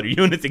every other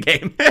Unity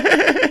game.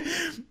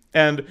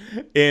 And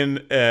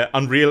in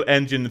Unreal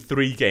Engine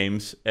 3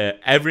 games,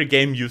 every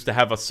game used to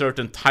have a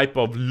certain type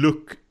of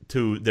look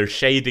to their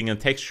shading and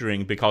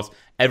texturing because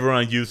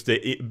everyone used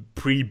the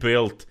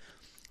pre-built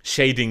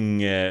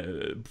shading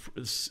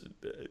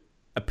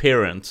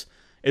appearance.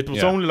 It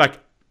was only like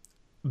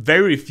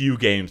very few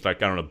games,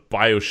 like, I don't know,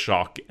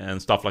 BioShock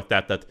and stuff like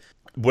that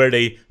where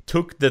they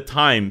took the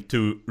time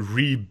to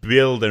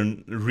rebuild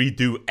and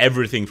redo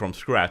everything from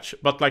scratch.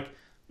 But like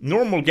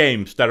normal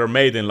games that are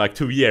made in like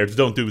 2 years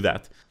don't do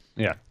that.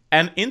 Yeah.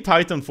 And in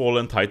Titanfall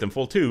and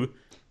Titanfall 2,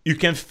 you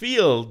can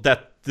feel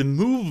that the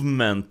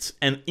movement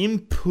and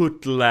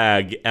input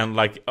lag and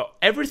like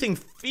everything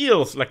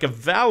feels like a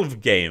Valve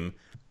game.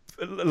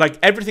 Like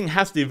everything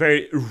has the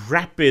very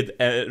rapid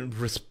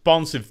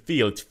responsive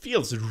feel. It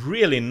feels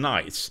really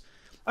nice.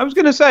 I was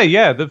going to say,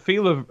 the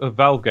feel of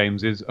Valve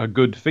games is a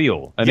good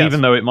feel. And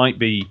even though it might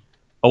be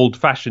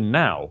old-fashioned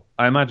now,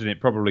 I imagine it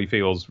probably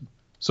feels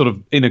sort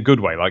of in a good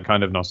way, like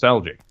kind of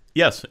nostalgic.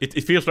 Yes,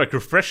 it feels like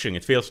refreshing.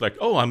 It feels like,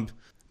 I'm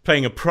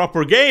playing a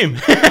proper game.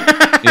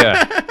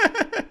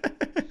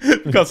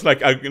 because like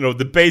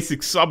the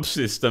basic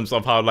subsystems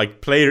of how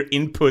like player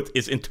input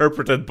is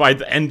interpreted by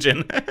the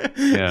engine,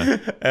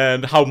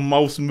 and how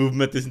mouse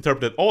movement is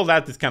interpreted, all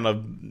that is kind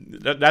of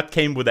that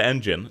came with the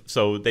engine,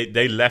 so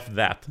they left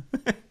that.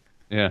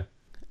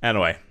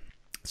 Anyway,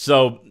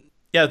 so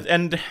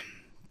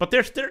but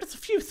there's a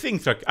few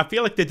things like I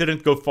feel like they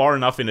didn't go far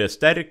enough in the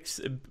aesthetics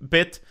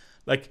bit,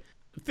 like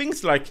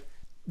things like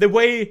the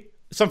way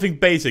something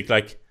basic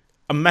like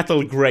a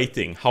metal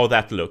grating, how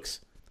that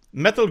looks.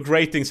 Metal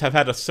gratings have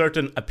had a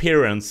certain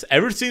appearance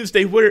ever since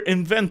they were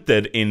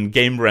invented in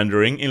game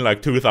rendering in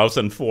like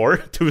 2004,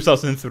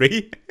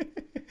 2003.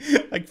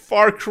 Like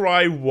Far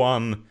Cry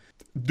 1,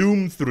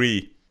 Doom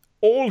 3,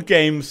 all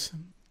games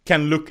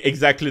can look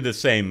exactly the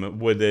same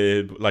with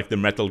the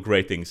metal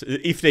gratings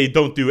if they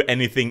don't do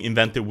anything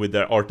inventive with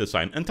their art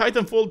design. And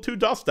Titanfall 2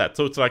 does that.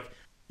 So it's like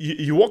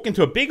you walk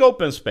into a big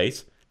open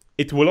space,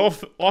 it will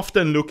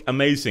often look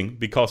amazing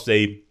because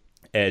they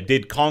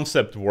did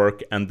concept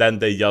work and then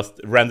they just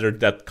rendered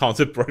that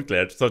concept work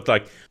there. So it's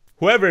like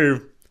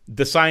whoever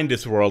designed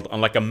this world on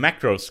like a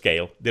macro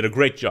scale did a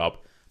great job.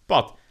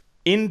 But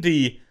in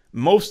the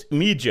most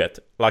immediate,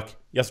 like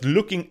just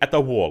looking at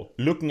the wall,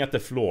 looking at the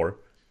floor,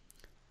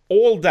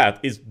 all that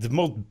is the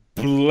most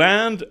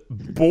bland,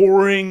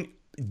 boring,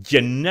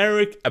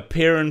 generic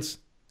appearance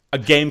a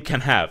game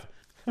can have.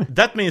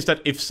 That means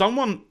that if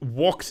someone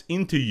walks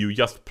into you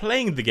just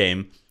playing the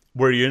game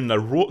where you're in a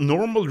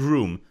normal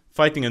room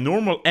fighting a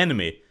normal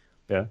enemy,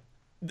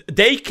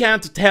 they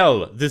can't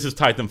tell this is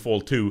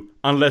Titanfall 2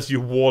 unless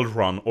you wall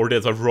run or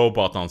there's a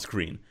robot on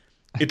screen.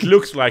 It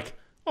looks like,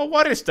 oh,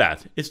 what is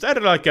that? Is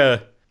that like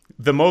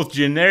the most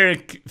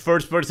generic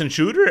first-person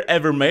shooter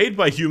ever made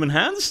by human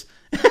hands?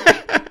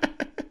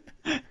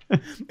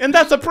 And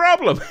that's a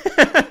problem.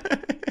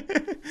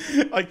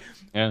 Like,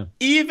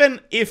 even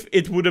if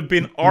it would have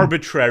been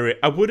arbitrary,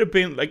 I would have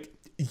been like,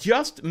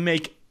 just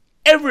make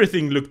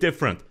everything look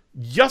different,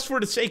 just for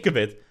the sake of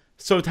it,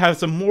 so it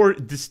has a more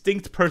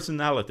distinct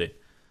personality.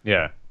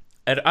 Yeah.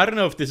 And I don't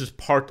know if this is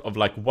part of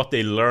like what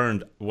they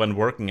learned when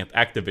working at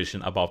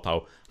Activision about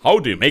how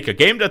do you make a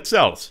game that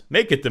sells?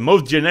 Make it the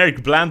most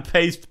generic bland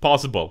paste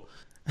possible.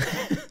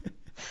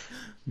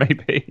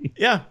 Maybe.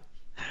 Yeah.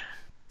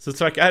 So it's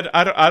like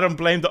I don't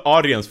blame the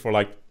audience for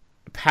like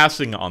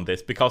passing on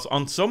this, because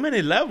on so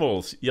many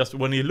levels, just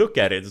when you look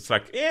at it, it's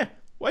like,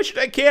 why should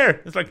I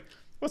care? It's like,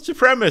 what's the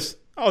premise?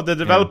 Oh, the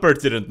developer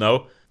didn't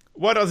know.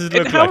 What does it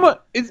look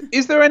like?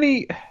 Is there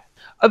any...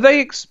 Are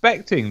they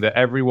expecting that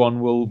everyone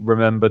will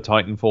remember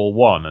Titanfall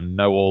 1 and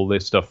know all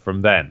this stuff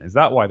from then? Is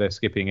that why they're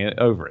skipping it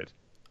over it?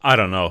 I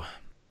don't know.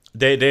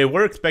 They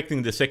were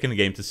expecting the second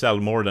game to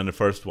sell more than the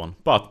first one,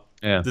 but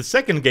the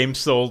second game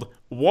sold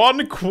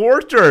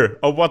 1/4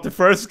 of what the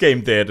first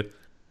game did.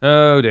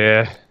 Oh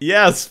dear.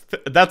 Yes,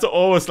 that's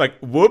always like,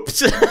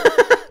 whoops.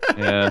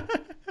 Yeah.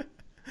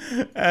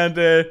 And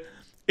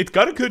it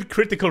got a good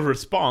critical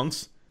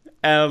response.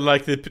 And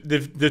like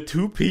the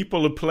two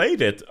people who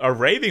played it are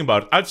raving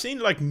about it. I've seen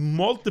like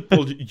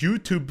multiple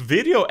YouTube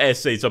video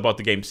essays about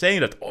the game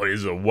saying that, oh,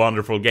 it's a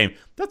wonderful game.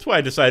 That's why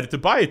I decided to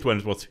buy it when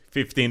it was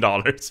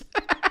 $15.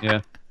 Yeah.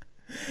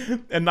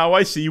 And now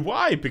I see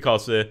why,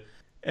 because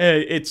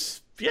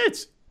it's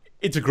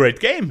a great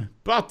game,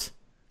 but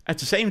at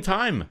the same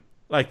time,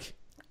 like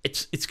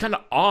it's kind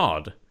of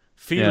odd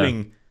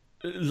feeling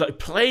like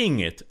playing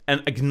it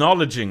and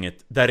acknowledging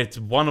it that it's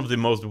one of the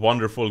most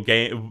wonderful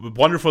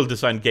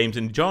designed games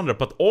in the genre,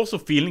 but also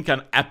feeling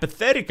kind of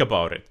apathetic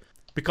about it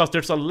because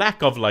there's a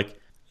lack of like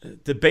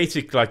the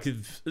basic, like,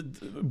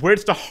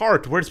 where's the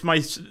heart? Where's my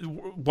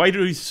why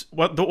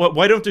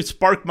don't you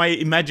spark my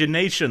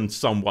imagination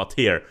somewhat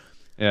here?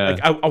 Yeah,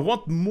 like I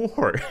want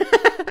more.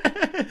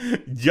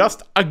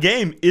 Just a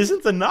game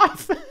isn't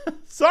enough.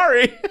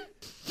 Sorry.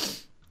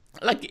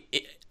 Like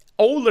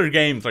older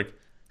games like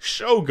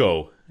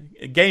Shogo,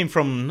 a game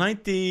from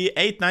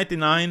 98,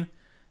 99,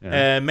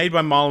 made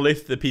by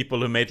Monolith, the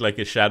people who made like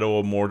a Shadow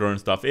of Mordor and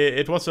stuff.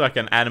 It was like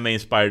an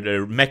anime-inspired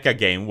mecha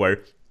game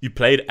where you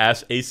played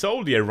as a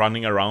soldier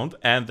running around,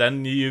 and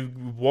then you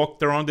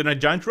walked around in a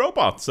giant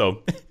robot.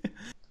 So,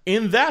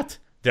 in that,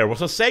 there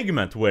was a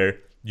segment where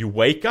you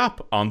wake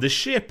up on the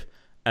ship,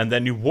 and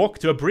then you walk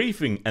to a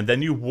briefing, and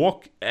then you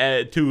walk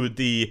to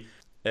the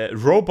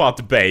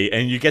robot bay,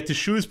 and you get to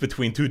choose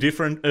between three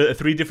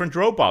different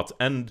robots,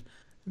 and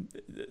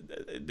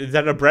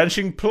that a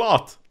branching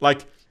plot,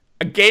 like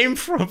a game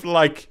from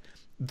like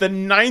the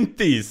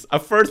 90s, a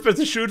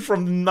first-person shooter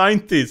from the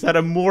 90s had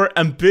a more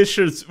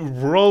ambitious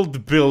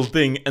world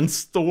building and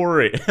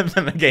story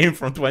than a game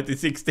from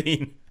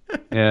 2016.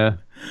 Yeah.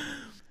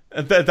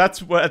 And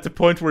that's at the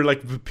point where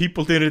like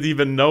people didn't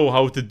even know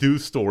how to do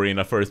story in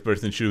a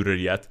first-person shooter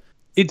yet.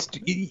 It's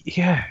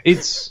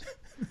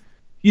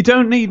you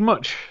don't need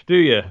much, do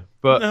you?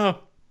 But no.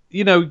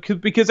 You know,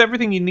 because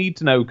everything you need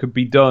to know could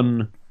be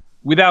done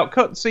without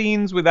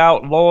cutscenes,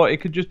 without lore.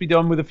 It could just be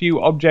done with a few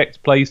objects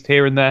placed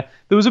here and there.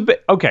 There was a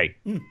bit... Okay.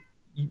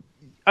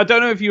 I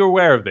don't know if you're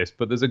aware of this,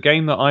 but there's a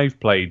game that I've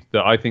played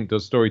that I think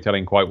does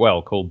storytelling quite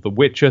well called The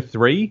Witcher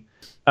 3.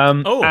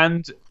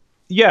 And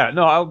yeah,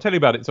 no, I'll tell you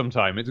about it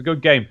sometime. It's a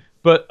good game.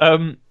 But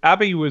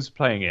Abby was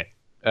playing it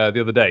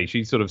the other day.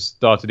 She sort of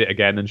started it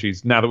again, and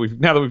she's now that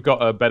we've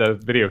got a better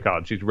video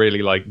card, she's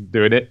really like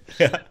doing it.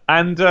 Yeah.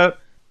 And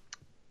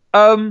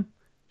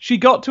she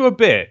got to a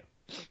bit,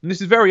 and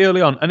this is very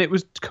early on, and it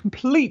was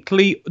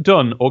completely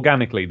done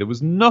organically. There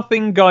was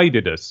nothing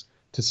guided us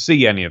to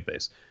see any of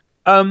this.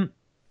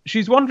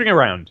 She's just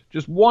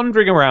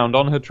wandering around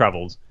on her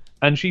travels,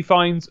 and she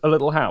finds a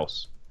little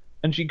house.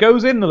 And she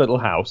goes in the little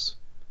house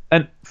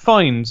and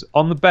finds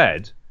on the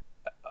bed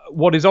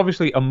what is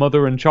obviously a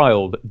mother and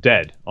child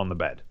dead on the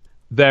bed.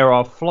 There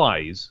are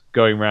flies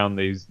going around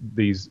these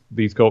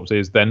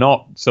corpses. They're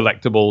not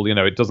selectable. You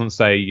know, it doesn't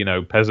say, you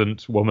know,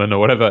 peasant woman or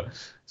whatever.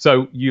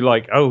 So you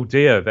like, oh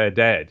dear, they're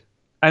dead.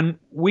 And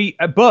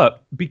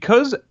but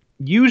because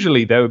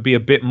usually there would be a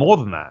bit more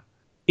than that,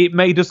 it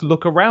made us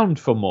look around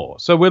for more.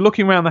 So we're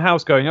looking around the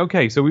house going,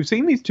 okay, so we've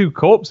seen these 2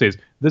 corpses.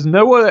 There's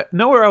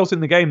nowhere else in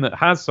the game that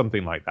has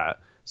something like that.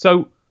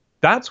 So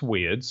that's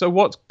weird. So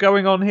what's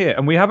going on here?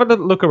 And we have a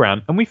little look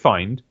around and we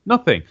find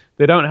nothing.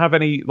 They don't have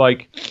any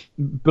like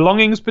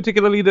belongings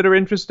particularly that are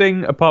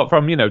interesting, apart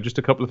from, you know, just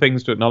a couple of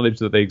things to acknowledge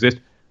that they exist.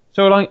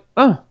 So we're like,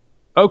 oh,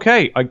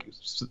 okay,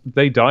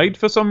 they died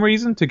for some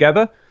reason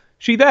together.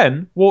 She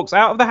then walks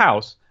out of the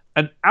house,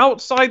 and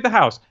outside the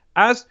house,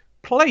 as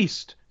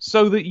placed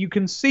so that you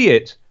can see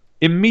it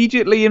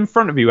immediately in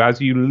front of you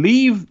as you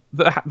leave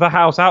the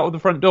house out of the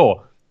front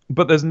door,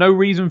 but there's no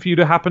reason for you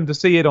to happen to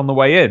see it on the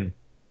way in,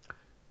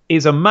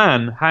 is a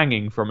man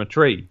hanging from a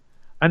tree.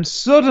 And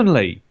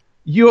suddenly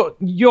you're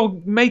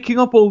making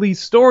up all these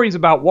stories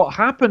about what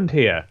happened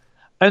here.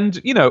 And,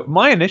 you know,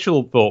 my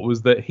initial thought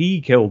was that he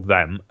killed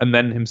them and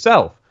then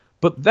himself.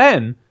 But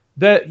then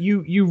that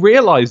you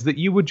realize that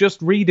you were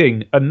just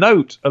reading a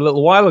note a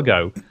little while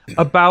ago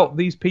about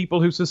these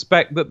people who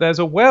suspect that there's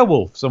a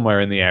werewolf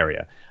somewhere in the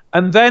area.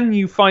 And then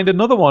you find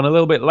another one a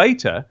little bit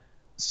later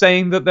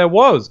saying that there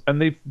was, and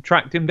they've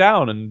tracked him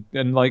down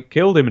and like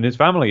killed him and his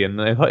family in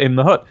the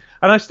hut.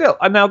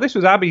 And now this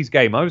was Abby's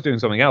game. I was doing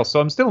something else,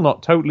 so I'm still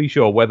not totally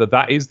sure whether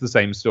that is the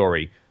same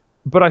story.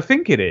 But I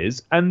think it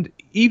is, and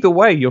either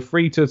way, you're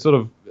free to sort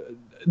of...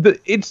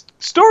 It's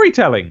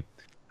storytelling.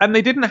 And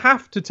they didn't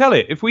have to tell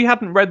it. If we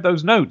hadn't read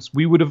those notes,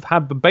 we would have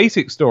had the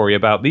basic story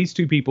about these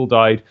 2 people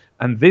died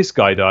and this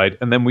guy died,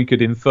 and then we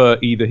could infer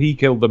either he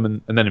killed them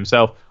and then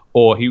himself,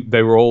 or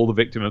they were all the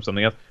victim of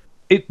something else.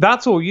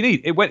 That's all you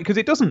need. Because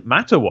it doesn't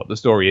matter what the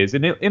story is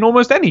in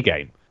almost any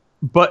game.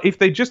 But if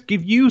they just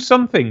give you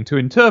something to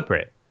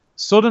interpret,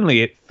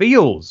 suddenly it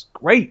feels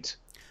great.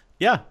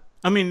 Yeah,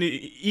 I mean,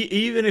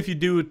 even if you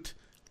do it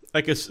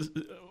like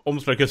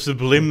almost like a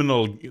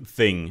subliminal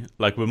thing,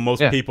 like where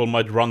most people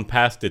might run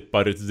past it,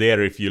 but it's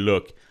there if you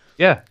look.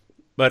 Yeah.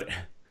 But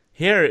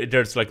here,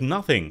 there's like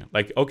nothing.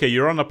 Like, okay,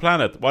 you're on a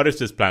planet. What is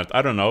this planet?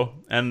 I don't know.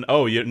 And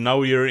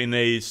now you're in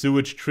a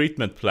sewage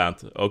treatment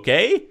plant.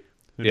 Okay?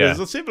 Yeah. There's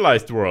a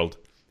civilized world.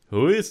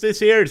 Who is this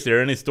here? Is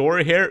there any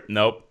story here?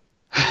 Nope.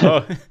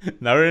 Oh,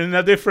 now you're in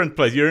a different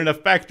place. You're in a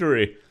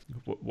factory.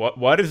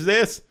 What is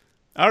this?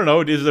 I don't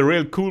know. This is a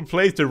real cool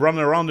place to run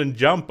around and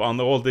jump on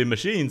all the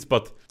machines,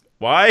 but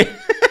why?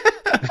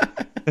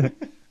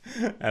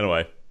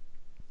 Anyway,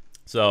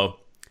 so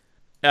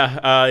yeah,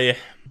 I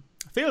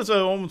feel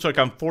so almost like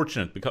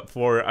unfortunate because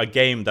for a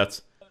game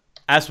that's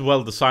as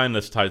well designed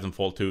as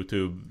Titanfall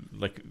to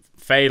like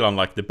fail on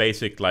like the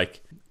basic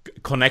like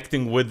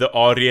connecting with the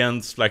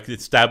audience, like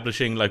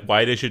establishing like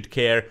why they should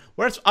care,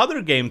 whereas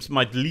other games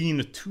might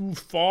lean too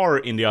far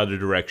in the other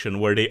direction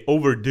where they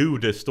overdo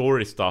the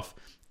story stuff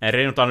and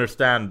they don't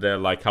understand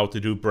like how to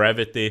do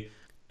brevity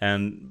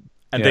and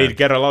they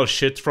get a lot of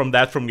shit from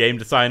game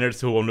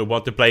designers who only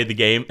want to play the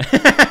game.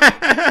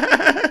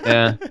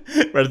 Yeah.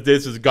 Whereas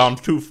this has gone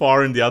too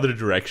far in the other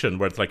direction,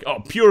 where it's like, oh,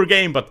 pure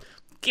game, but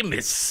give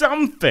me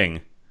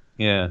something.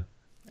 Yeah.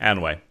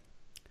 Anyway.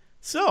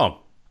 So,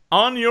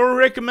 on your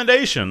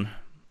recommendation,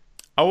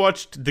 I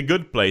watched The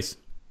Good Place.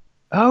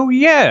 Oh,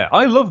 yeah.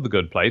 I love The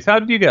Good Place. How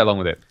did you get along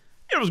with it?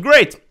 It was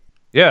great.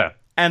 Yeah.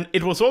 And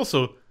it was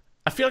also,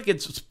 I feel like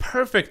it's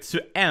perfect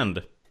to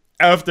end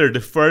after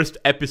the first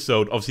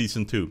episode of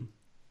Season 2.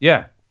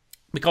 Yeah.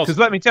 Because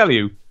let me tell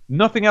you,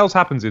 nothing else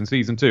happens in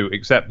Season 2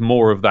 except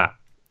more of that.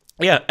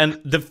 Yeah, and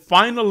the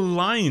final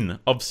line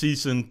of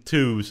Season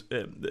 2's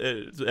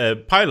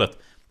pilot,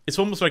 it's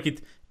almost like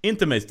it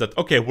intimates that,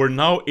 okay, we're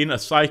now in a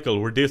cycle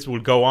where this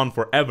will go on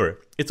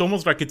forever. It's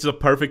almost like it's a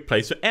perfect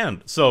place to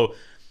end. So,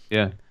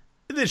 yeah,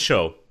 this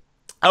show,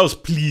 I was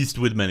pleased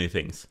with many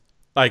things.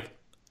 Like,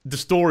 the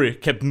story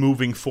kept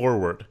moving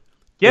forward.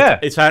 Yeah.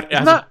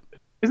 Isn't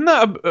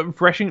that a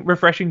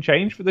refreshing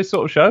change for this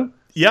sort of show?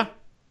 Yeah.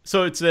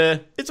 So it's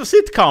a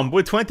sitcom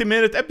with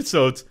 20-minute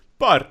episodes,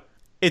 but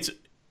it's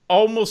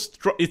almost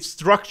it's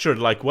structured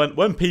like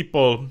when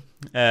people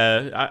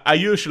I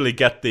usually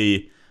get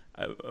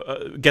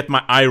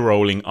my eye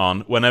rolling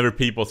on whenever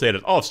people say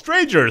that, oh,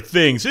 Stranger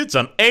Things, it's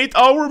an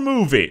 8-hour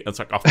movie. It's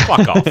like, oh,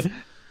 fuck off.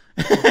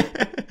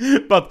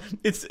 But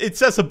it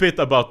says a bit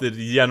about the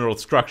general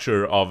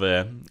structure of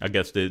I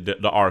guess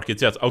the arc.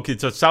 It's just, okay,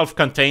 it's a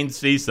self-contained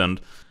season.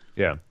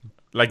 Yeah.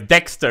 like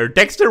Dexter.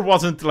 Dexter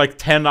wasn't like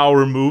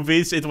 10-hour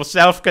movies. It was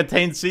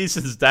self-contained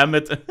seasons, damn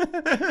it.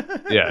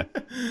 Yeah.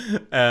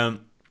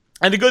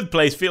 And The Good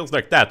Place feels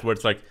like that, where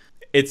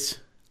it's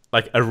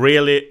like a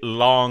really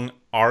long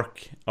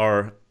arc,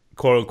 or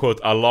quote unquote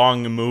a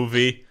long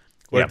movie,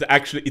 where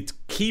it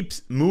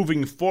keeps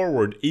moving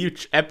forward.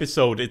 Each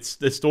episode,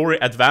 the story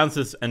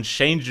advances and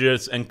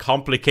changes and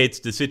complicates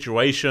the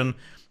situation.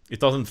 It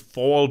doesn't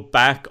fall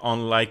back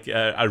on like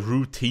a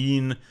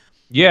routine.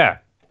 Yeah,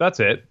 that's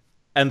it.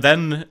 And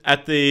then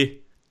at the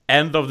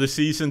end of the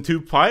season 2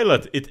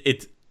 pilot,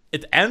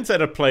 it ends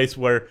at a place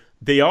where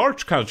they are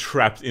kind of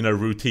trapped in a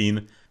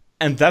routine.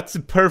 And that's the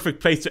perfect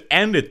place to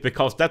end it,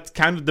 because that's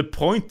kind of the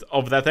point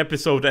of that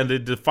episode and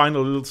the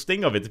final little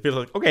sting of it. It feels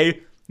like, okay,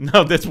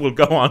 now this will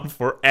go on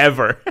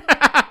forever.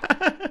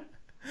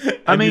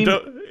 I mean,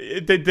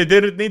 they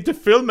didn't need to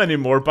film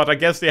anymore, but I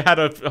guess they had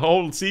a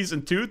whole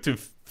season 2 to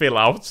fill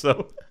out.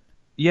 So,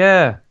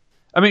 yeah,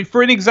 I mean,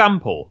 for an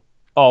example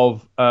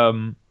of,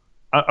 I'm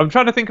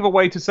trying to think of a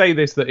way to say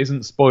this that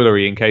isn't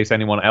spoilery in case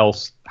anyone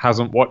else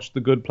hasn't watched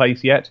The Good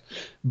Place yet.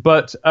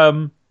 But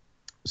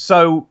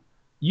so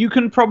you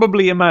can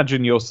probably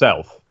imagine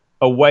yourself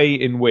a way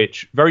in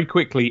which very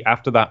quickly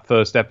after that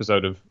first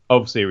episode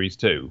of series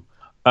 2,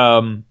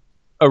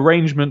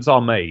 arrangements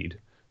are made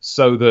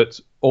so that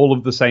all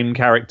of the same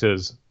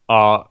characters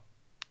are,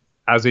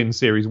 as in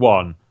series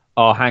 1,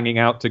 are hanging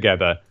out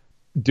together,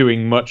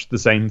 doing much the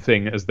same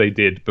thing as they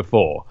did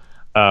before.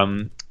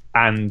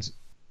 And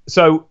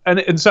so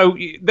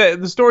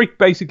the story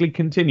basically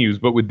continues,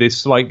 but with this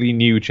slightly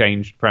new,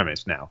 changed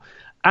premise now.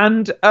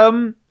 And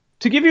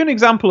to give you an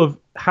example of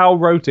how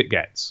rote it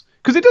gets,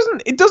 because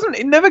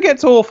it never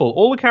gets awful.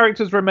 All the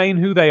characters remain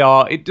who they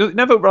are. It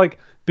never like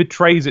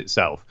betrays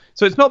itself.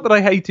 So it's not that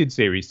I hated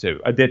series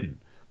 2. I didn't.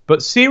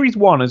 But series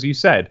 1, as you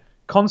said,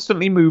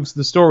 constantly moves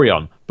the story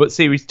on. But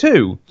series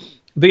 2,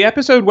 the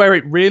episode where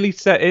it really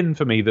set in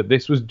for me that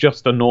this was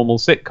just a normal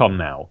sitcom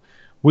now,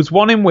 was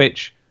one in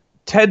which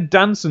Ted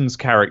Danson's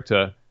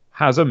character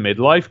has a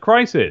midlife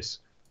crisis,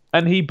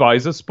 and he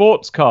buys a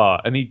sports car,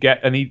 and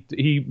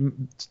he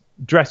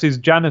dresses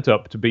Janet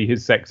up to be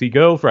his sexy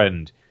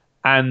girlfriend,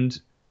 and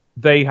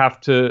they have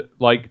to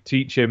like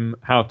teach him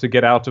how to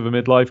get out of a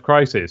midlife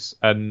crisis,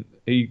 and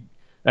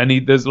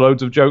there's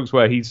loads of jokes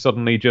where he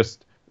suddenly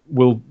just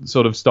will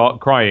sort of start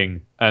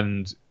crying,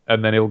 and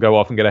then he'll go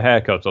off and get a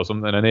haircut or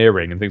something, an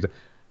earring and things.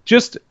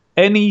 Just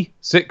any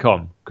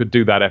sitcom could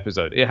do that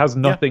episode. It has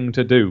nothing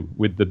to do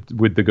with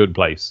the Good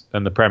Place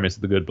and the premise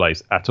of The Good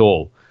Place at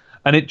all.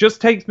 And it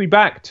just takes me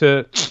back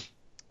to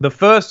the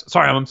first...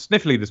 Sorry, I'm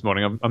sniffly this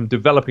morning. I'm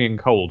developing a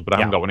cold, but I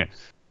haven't got one yet.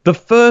 The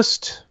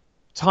first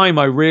time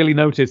I really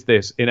noticed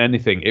this in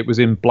anything, it was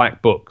in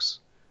Black Books,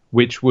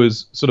 which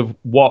was sort of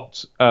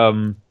what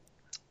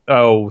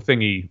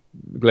Thingy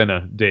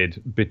Glinner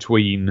did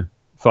between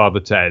Father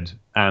Ted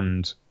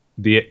and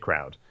the It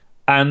Crowd.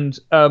 And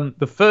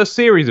the first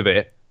series of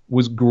it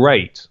was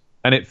great.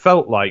 And it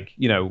felt like,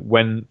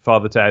 when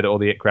Father Ted or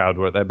the It Crowd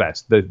were at their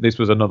best. This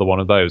was another one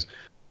of those.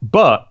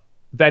 But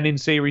then in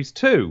series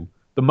 2,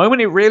 the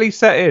moment it really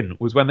set in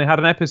was when they had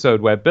an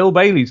episode where Bill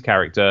Bailey's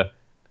character,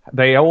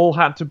 they all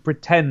had to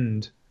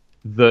pretend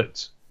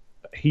that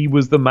he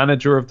was the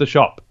manager of the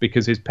shop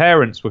because his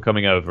parents were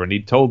coming over and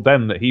he'd told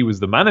them that he was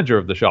the manager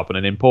of the shop and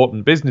an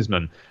important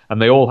businessman,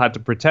 and they all had to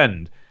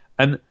pretend.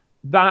 And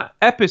that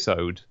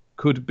episode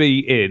could be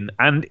in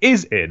and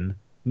is in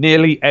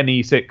nearly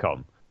any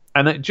sitcom.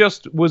 And it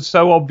just was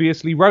so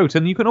obviously rote.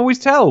 And you can always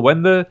tell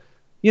when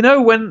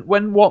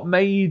when what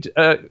made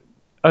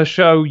a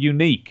show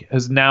unique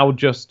has now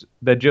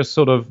they're just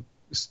sort of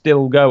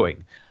still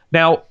going.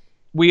 Now,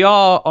 we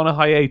are on a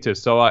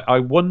hiatus, so I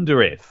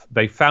wonder if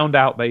they found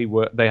out they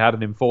had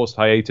an enforced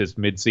hiatus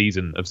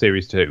mid-season of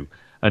Series 2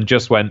 and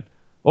just went,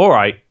 all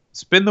right,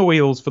 spin the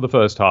wheels for the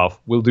first half.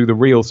 We'll do the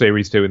real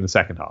Series 2 in the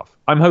second half.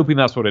 I'm hoping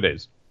that's what it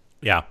is.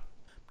 Yeah.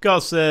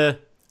 Because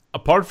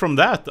apart from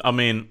that, I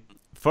mean,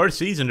 first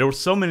season, there were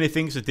so many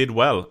things that did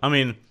well. I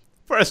mean,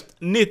 first,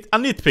 a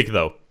nitpick,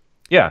 though.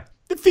 Yeah.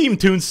 The theme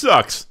tune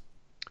sucks.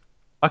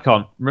 I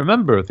can't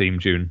remember a theme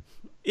tune.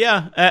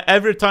 Yeah,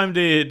 every time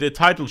the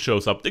title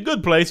shows up, The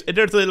Good Place,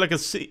 there's like a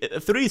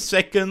 3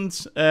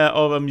 seconds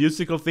of a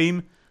musical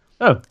theme.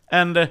 Oh.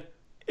 And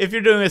if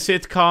you're doing a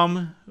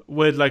sitcom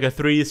with like a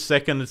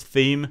 3-second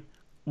theme,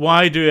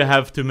 why do you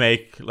have to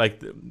make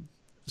like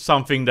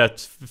something that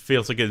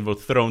feels like it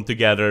was thrown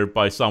together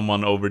by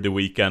someone over the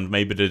weekend,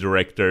 maybe the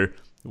director,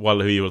 while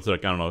he was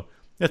like, I don't know,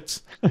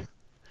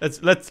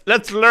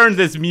 let's learn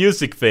this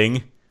music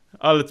thing.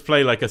 Let's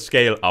play like a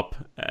scale up.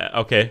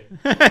 Okay,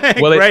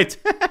 well, great.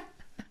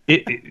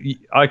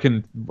 I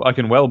can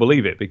well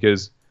believe it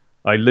because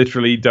I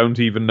literally don't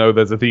even know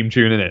there's a theme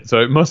tune in it,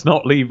 so it must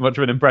not leave much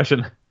of an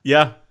impression.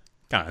 Yeah,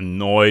 kind of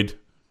annoyed.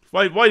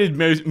 Why did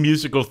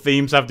musical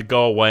themes have to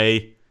go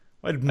away?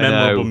 Why did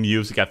memorable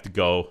music have to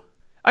go?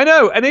 I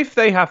know, and if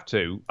they have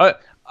to,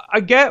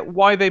 I get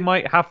why they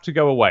might have to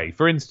go away.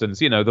 For instance,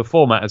 the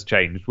format has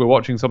changed. We're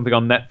watching something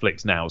on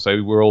Netflix now,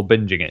 so we're all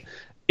binging it.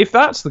 If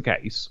that's the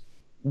case,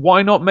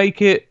 why not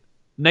make it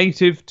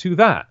native to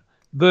that?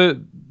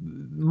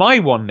 my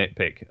one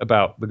nitpick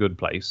about The Good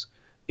Place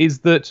is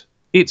that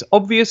it's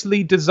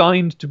obviously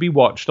designed to be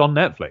watched on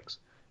Netflix.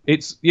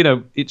 It's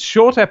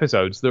short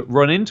episodes that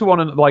run into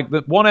one, and like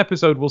that one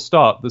episode will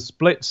start the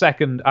split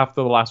second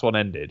after the last one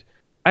ended,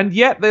 and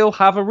yet they'll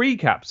have a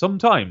recap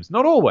sometimes,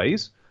 not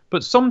always,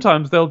 but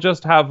sometimes they'll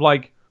just have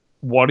like,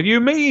 what do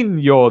you mean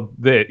you're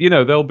there?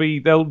 They'll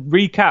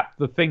recap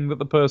the thing that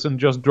the person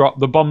just dropped,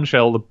 the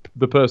bombshell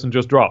the person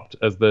just dropped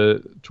as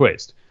the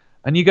twist,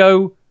 and you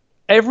go,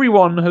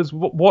 everyone has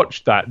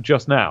watched that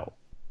just now.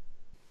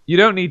 You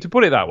don't need to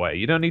put it that way.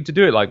 You don't need to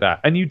do it like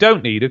that. And you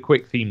don't need a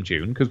quick theme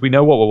tune because we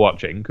know what we're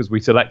watching because we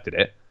selected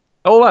it.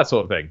 All that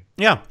sort of thing.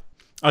 Yeah.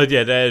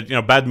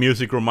 Bad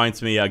music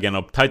reminds me again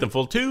of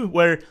Titanfall 2,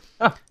 where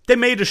they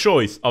made a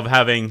choice of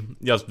having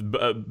just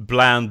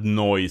bland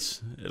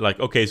noise. Like,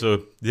 okay,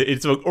 so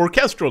it's an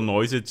orchestral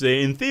noise. It's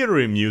in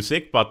theory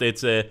music, but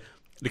it's the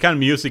kind of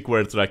music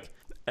where it's like,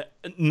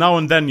 now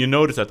and then you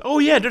notice that, oh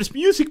yeah, there's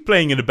music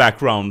playing in the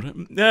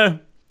background.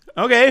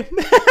 Okay.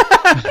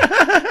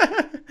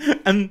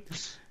 And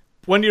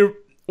when you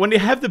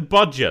have the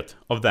budget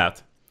of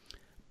that,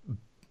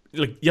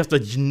 like just a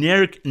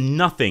generic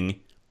nothing,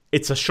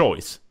 it's a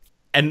choice.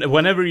 And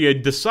whenever you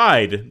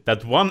decide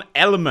that one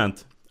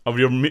element of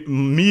your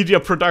media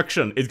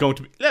production is going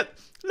to be,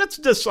 let's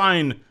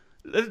decide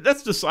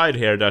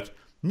here that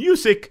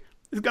music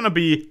is gonna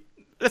be,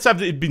 let's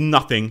have it be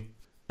nothing.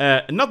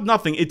 Not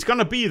nothing, it's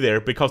gonna be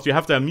there because you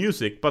have to have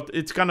music, but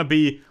it's gonna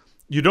be,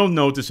 you don't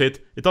notice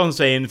it, it doesn't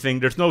say anything,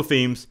 there's no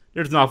themes,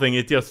 there's nothing,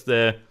 it just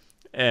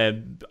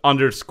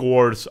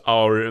underscores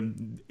our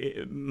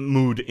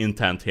mood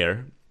intent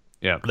here.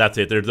 Yeah. That's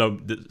it, there's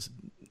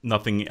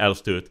nothing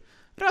else to it.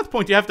 At that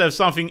point, you have to have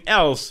something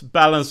else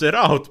balance it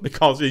out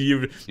because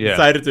you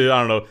decided to, I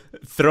don't know,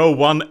 throw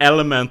one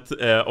element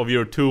of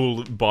your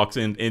toolbox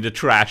in the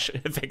trash,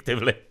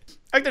 effectively.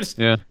 Like there's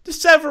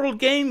several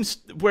games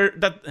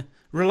that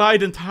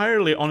relied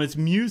entirely on its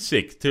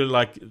music to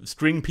like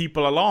string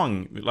people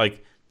along.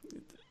 Like,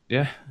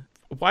 yeah,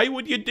 why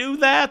would you do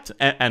that?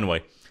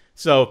 Anyway,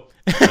 so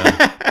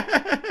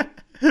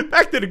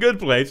back to The Good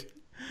Place.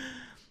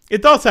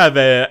 It does have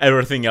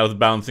everything else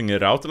balancing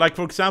it out. Like,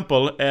 for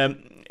example,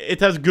 it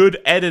has good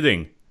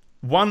editing.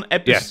 One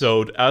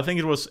episode, I think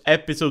it was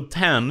episode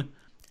 10,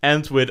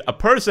 ends with a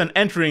person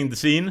entering the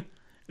scene,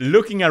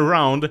 looking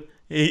around.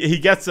 He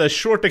gets a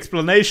short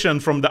explanation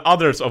from the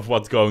others of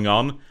what's going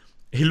on.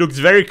 He looks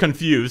very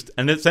confused,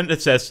 and then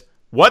it says,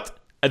 what?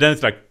 And then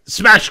it's like,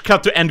 smash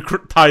cut to end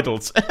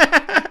titles.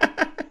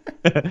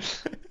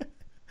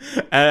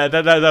 That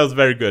was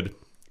very good.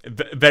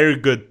 Very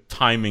good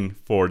timing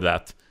for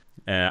that.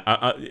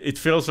 It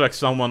feels like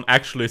someone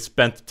actually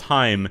spent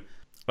time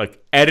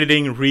like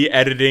editing,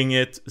 re-editing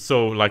it.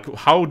 So like,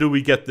 how do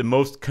we get the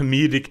most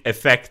comedic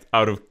effect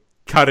out of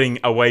cutting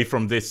away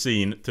from this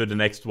scene to the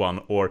next one,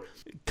 or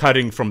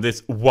cutting from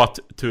this what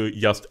to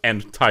just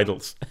end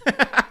titles?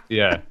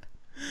 Yeah.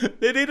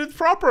 They did it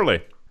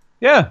properly.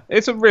 Yeah,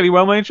 it's a really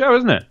well-made show,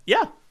 isn't it?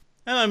 Yeah.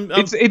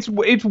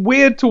 It's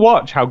weird to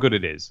watch how good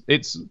it is.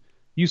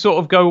 You sort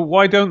of go,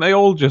 why don't they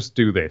all just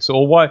do this?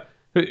 Or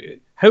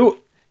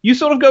you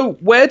sort of go,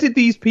 where did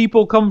these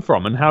people come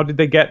from, and how did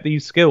they get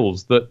these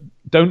skills that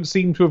don't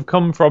seem to have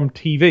come from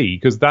TV,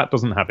 because that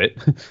doesn't have it.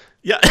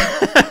 Yeah.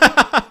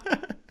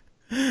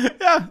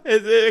 Yeah,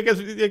 I guess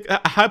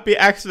a happy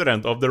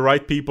accident of the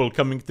right people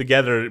coming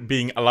together,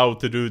 being allowed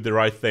to do the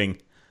right thing.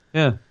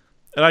 Yeah.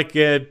 Like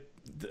a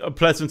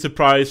pleasant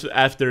surprise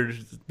after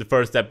the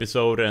first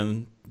episode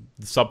and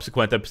the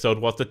subsequent episode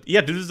was that,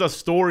 this is a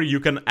story you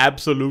can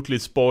absolutely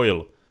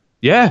spoil.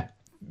 Yeah.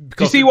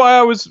 Do you see why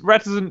I was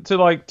reticent to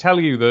like tell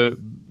you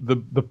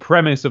the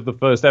premise of the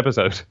first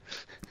episode?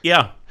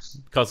 Yeah,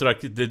 because like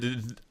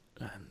the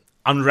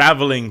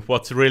unraveling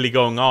what's really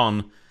going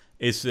on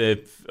is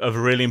a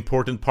really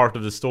important part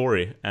of the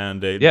story,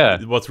 and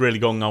what's really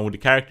going on with the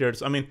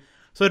characters. I mean,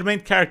 so the main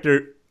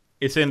character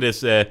is in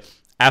this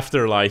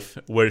afterlife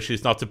where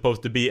she's not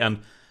supposed to be, and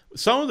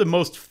some of the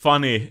most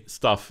funny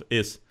stuff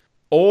is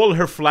all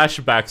her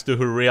flashbacks to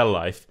her real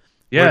life,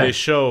 where they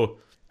show.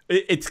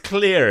 It's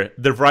clear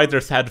the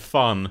writers had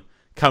fun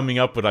coming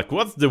up with like,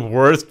 what's the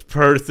worst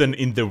person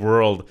in the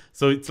world?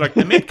 So it's like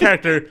the main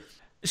character,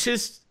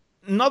 she's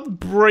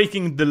not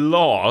breaking the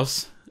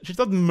laws, she's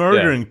not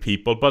murdering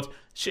people, but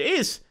she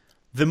is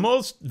the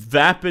most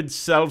vapid,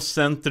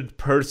 self-centered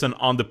person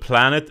on the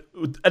planet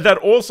that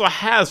also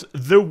has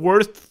the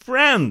worst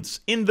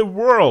friends in the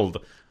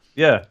world.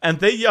 Yeah. And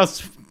they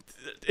just,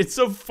 it's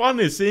so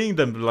funny seeing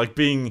them like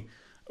being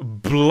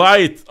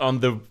blight on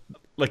the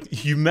like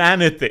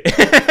humanity.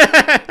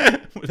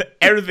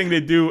 Everything they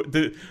do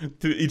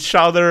to each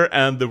other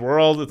and the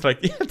world, it's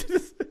like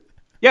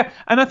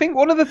and I think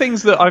one of the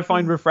things that I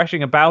find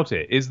refreshing about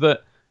it is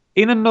that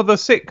in another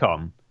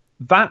sitcom,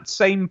 that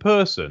same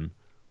person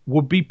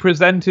would be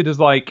presented as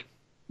like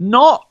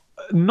not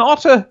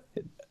a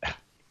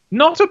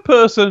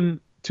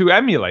person to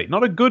emulate,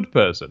 not a good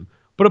person,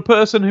 but a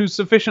person who's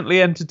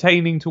sufficiently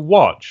entertaining to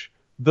watch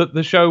that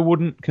the show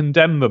wouldn't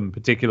condemn them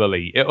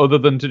particularly, other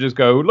than to just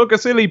go, look, a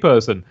silly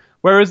person.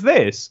 Whereas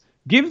this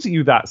gives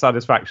you that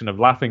satisfaction of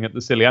laughing at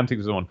the silly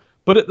antics of someone.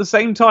 But at the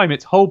same time,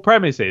 its whole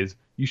premise is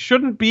you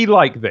shouldn't be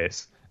like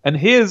this. And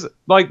here's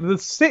like the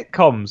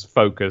sitcom's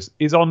focus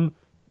is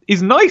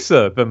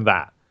nicer than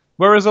that.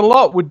 Whereas a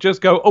lot would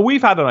just go, oh,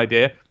 we've had an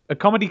idea, a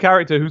comedy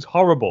character who's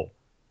horrible.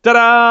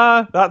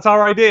 Ta-da! That's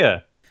our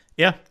idea.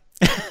 Yeah.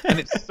 And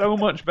it's so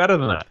much better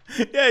than that.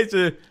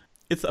 Yeah,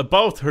 it's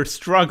about her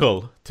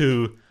struggle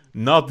to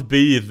not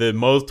be the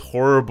most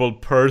horrible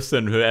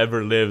person who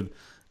ever lived.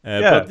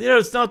 But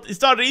it's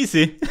not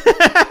easy.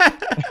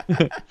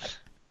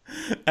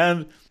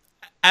 And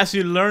as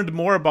you learned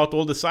more about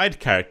all the side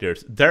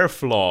characters, their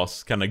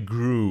flaws kind of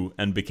grew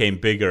and became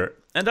bigger,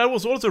 and that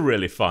was also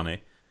really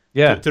funny.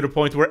 Yeah, to the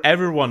point where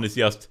everyone is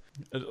just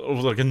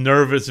like a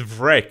nervous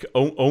wreck,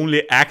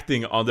 only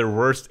acting on their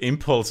worst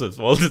impulses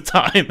all the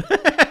time.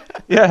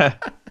 Yeah.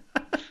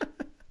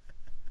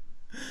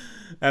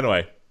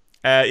 Anyway,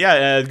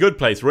 good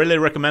place. Really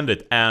recommend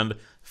it. And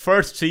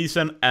first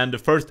season and the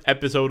first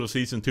episode of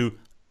season 2,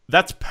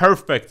 that's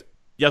perfect.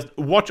 Just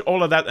watch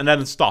all of that and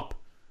then stop.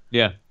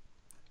 Yeah.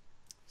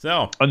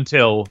 So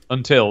until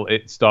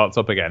it starts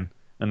up again,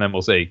 and then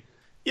we'll see.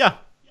 Yeah,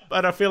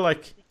 but I feel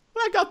like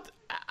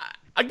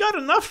I got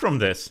enough from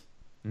this.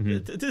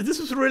 Mm-hmm. This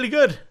was really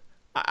good.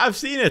 I've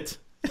seen it.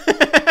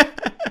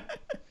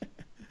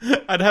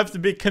 I'd have to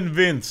be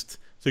convinced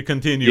to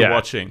continue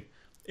watching.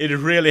 It'd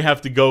really have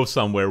to go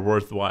somewhere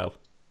worthwhile.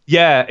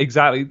 Yeah,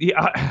 exactly.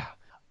 Yeah,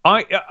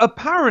 I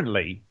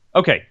apparently,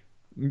 okay,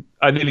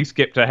 I nearly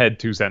skipped ahead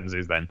 2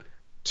 sentences then.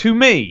 To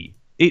me,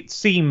 it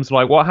seems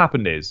like what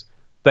happened is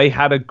they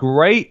had a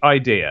great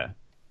idea.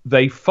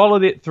 They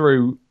followed it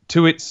through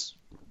to its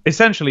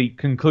essentially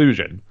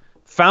conclusion,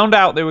 found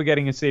out they were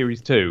getting a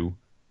series 2,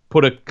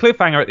 put a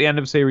cliffhanger at the end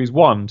of series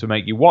 1 to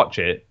make you watch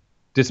it,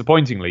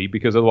 disappointingly,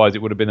 because otherwise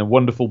it would have been a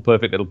wonderful,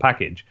 perfect little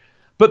package.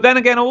 But then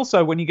again,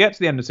 also, when you get to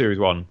the end of series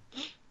 1,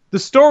 the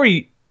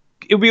story,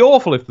 it would be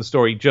awful if the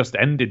story just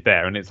ended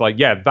there and it's like,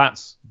 yeah,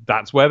 that's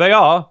where they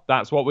are,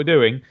 that's what we're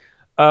doing.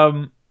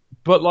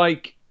 But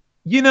like,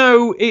 you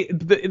know,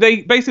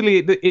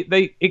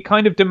 it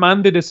kind of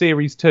demanded a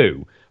series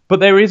 2,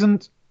 but there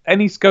isn't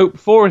any scope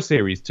for a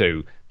series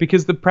 2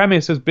 because the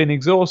premise has been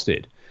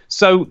exhausted.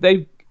 So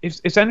they've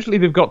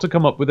got to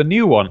come up with a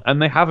new one,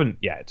 and they haven't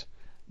yet.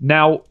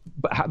 Now,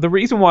 the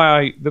reason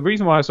why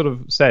I sort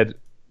of said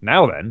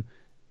now then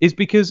is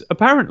because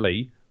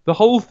apparently the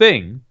whole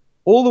thing,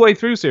 all the way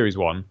through series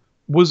 1,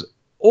 was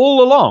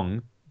all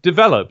along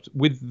developed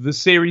with the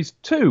series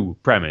 2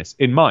 premise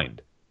in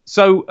mind.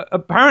 So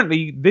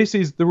apparently this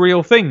is the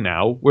real thing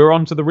now. We're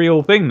on to the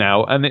real thing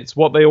now, and it's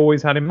what they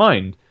always had in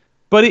mind.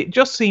 But it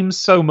just seems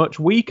so much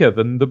weaker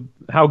than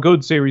how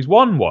good series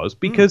 1 was,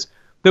 because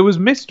there was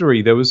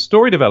mystery, there was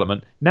story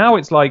development. Now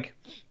it's like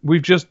we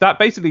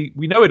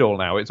know it all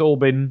now. It's all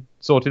been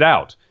sorted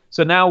out.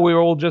 So now we're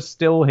all just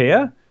still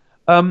here.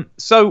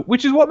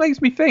 Which is what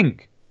makes me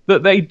think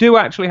that they do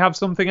actually have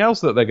something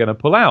else that they're going to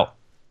pull out.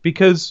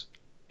 Because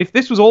if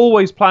this was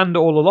always planned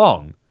all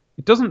along,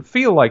 it doesn't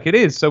feel like it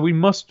is. So we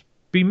must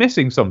be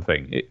missing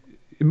something. It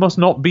must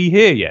not be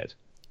here yet.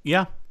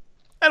 Yeah.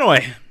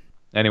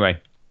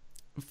 Anyway.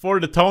 For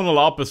the tonal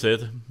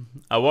opposite,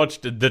 I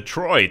watched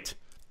Detroit.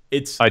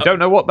 I don't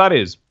know what that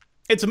is.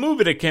 It's a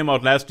movie that came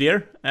out last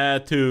year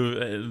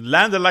to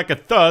landed like a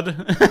thud.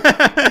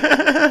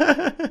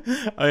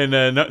 I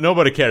mean,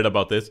 nobody cared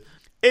about this.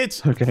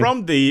 It's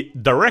from the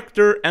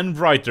director and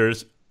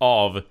writers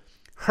of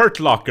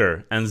Hurt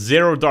Locker and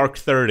Zero Dark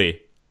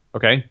 30.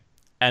 Okay.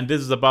 And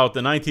this is about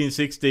the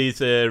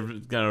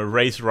 1960s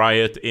race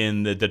riot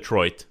in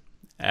Detroit.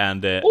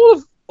 And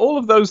all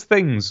of those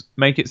things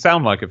make it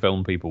sound like a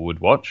film people would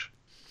watch.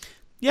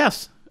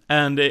 Yes,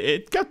 and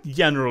it got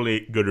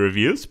generally good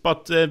reviews,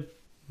 but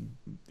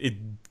it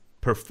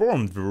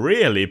performed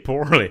really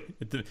poorly.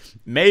 It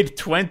made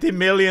 $20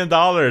 million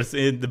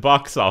in the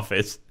box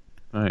office.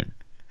 Right.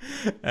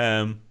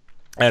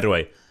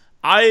 Anyway,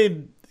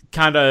 I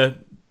kind of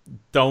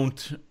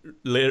don't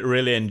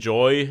really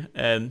enjoy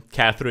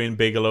Kathryn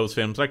Bigelow's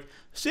films. Like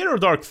Zero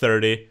Dark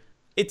 30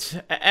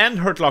 and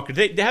Hurt Locker,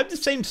 they have the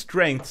same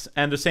strengths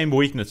and the same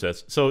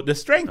weaknesses. So the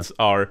strengths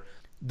are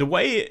the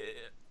way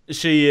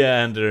she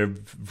and her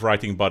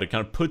writing body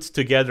kind of puts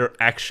together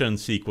action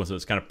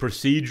sequences, kind of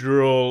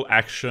procedural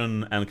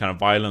action and kind of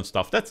violent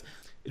stuff.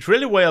 It's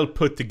really well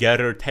put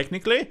together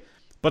technically,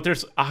 but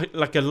there's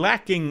like a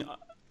lacking.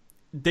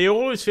 They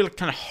always feel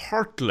kind of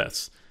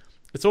heartless.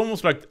 It's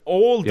almost like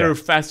all their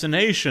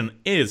fascination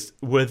is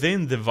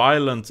within the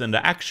violence and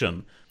the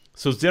action.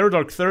 So Zero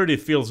Dark 30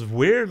 feels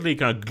weirdly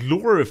kind of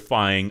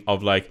glorifying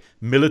of like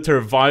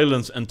military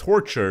violence and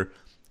torture,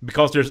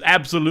 because there's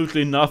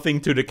absolutely nothing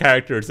to the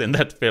characters in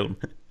that film.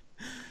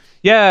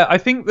 Yeah, I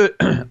think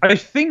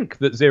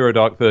that Zero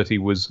Dark 30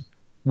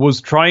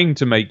 was trying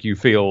to make you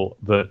feel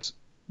that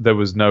there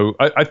was no.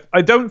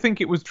 I don't think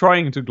it was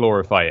trying to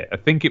glorify it. I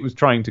think it was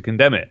trying to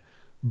condemn it,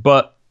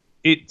 but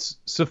it's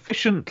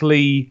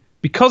sufficiently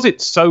because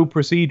it's so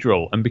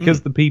procedural and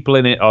because the people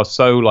in it are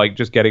so like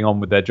just getting on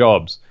with their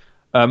jobs.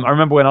 I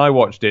remember when I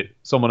watched it,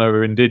 someone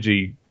over in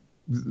Digi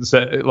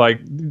said, like,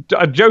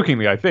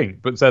 jokingly, I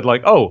think, but said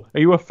like, "Oh, are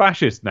you a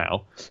fascist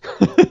now?"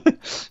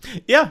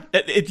 Yeah,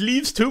 it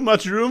leaves too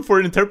much room for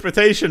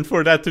interpretation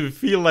for that to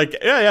feel like,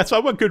 yeah,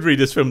 someone could read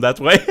this film that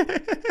way.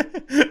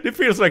 It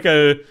feels like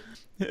a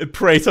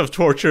praise of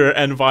torture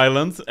and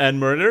violence and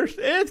murder.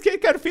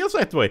 It kind of feels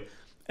that way.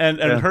 And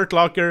Hurt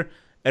Locker,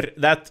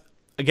 that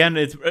again,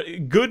 it's a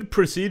good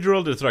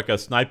procedural. There's like a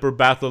sniper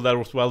battle that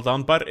was well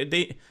done, but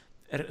the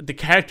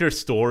character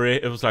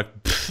story, it was like,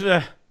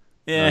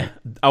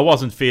 I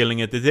wasn't feeling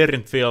it. It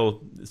didn't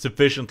feel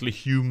sufficiently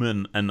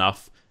human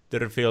enough.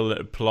 Didn't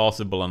feel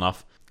plausible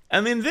enough.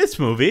 And in this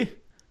movie,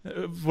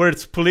 where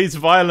it's police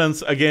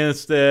violence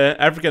against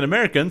African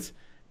Americans,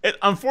 it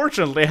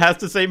unfortunately has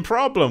the same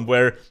problem,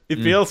 where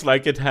it feels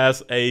like it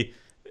has a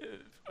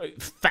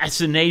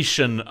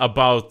fascination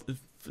about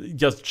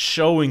just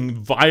showing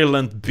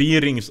violent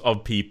beatings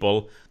of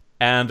people,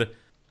 and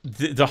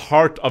the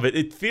heart of it,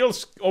 it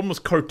feels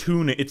almost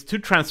cartoony. It's too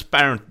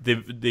transparent,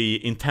 the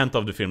intent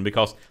of the film,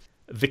 because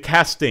the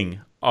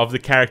casting of the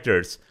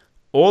characters,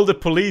 all the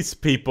police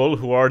people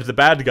who are the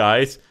bad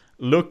guys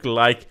look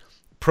like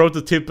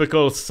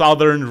prototypical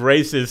southern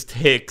racist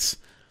hicks.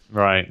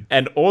 Right.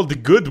 And all the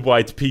good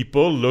white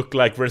people look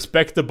like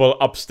respectable,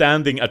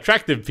 upstanding,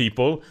 attractive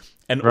people.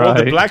 And all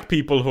the black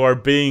people who are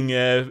being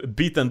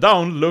beaten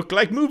down look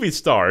like movie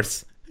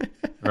stars.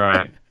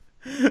 Right.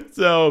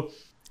 So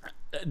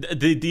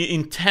the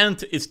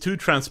intent is too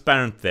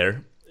transparent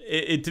there.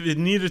 It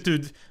needed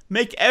to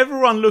make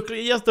everyone look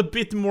just a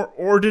bit more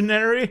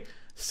ordinary,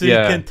 so you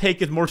can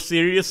take it more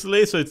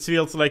seriously. So it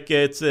feels like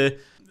it's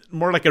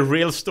more like a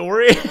real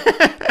story.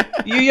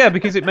 Yeah,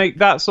 because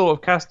that sort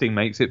of casting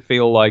makes it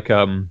feel like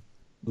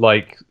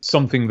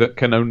something that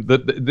can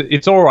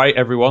it's all right,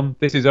 everyone.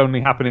 This is only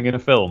happening in a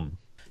film.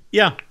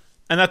 Yeah,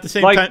 and at the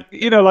same time,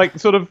 like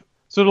sort of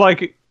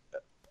like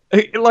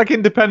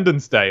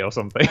Independence Day or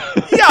something.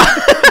 Yeah.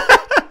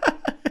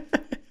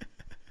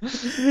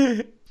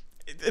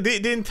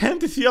 The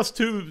intent is just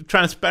too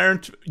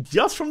transparent,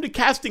 just from the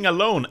casting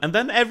alone, and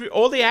then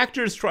all the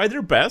actors try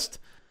their best.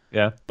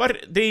 Yeah,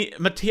 but the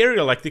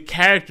material, like the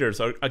characters,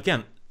 are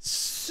again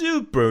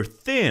super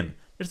thin.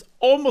 There's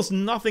almost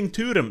nothing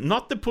to them.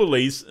 Not the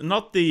police,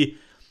 not the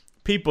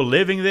people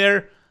living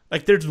there.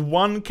 Like, there's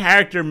one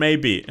character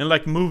maybe in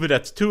like a movie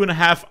that's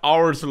 2.5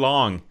 hours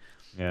long.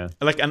 Yeah,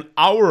 like an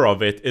hour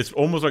of it is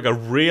almost like a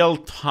real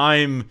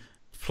time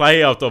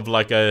play out of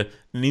like an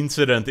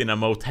incident in a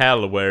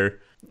motel where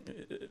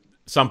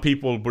some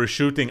people were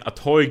shooting a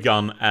toy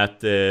gun at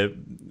the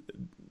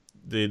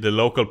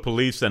local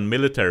police and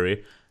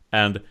military,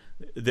 and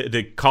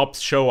the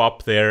cops show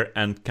up there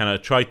and kind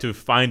of try to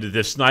find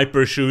the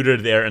sniper shooter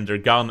there and their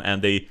gun,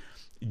 and they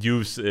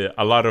use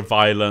a lot of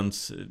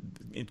violence,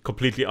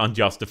 completely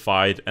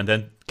unjustified, and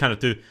then kind of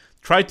to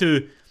try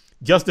to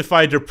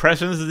justify their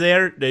presence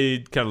there, they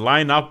kind of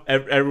line up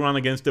everyone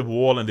against the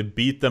wall and they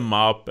beat them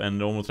up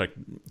and almost like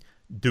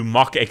do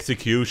mock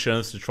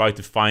executions to try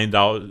to find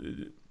out,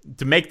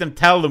 to make them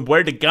tell them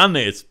where the gun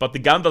is, but the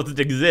gun doesn't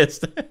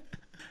exist.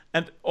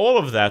 And all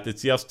of that,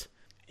 it's just,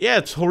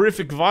 it's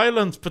horrific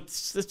violence, but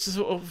it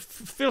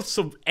feels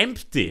so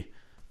empty.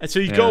 And so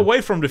you go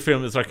away from the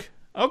film, it's like,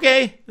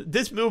 okay,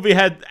 this movie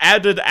had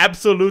added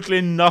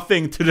absolutely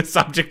nothing to the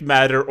subject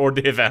matter or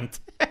the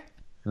event.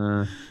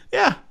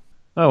 Yeah.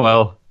 Oh,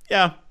 well.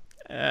 Yeah.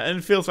 And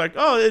it feels like,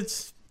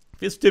 it's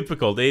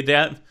typical. They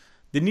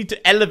need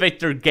to elevate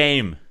their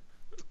game.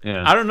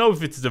 Yeah. I don't know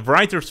if it's the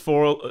writer's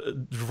fault or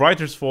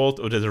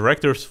the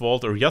director's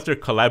fault, or just their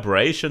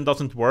collaboration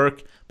doesn't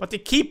work, but they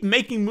keep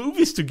making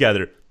movies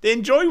together. They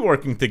enjoy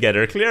working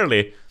together,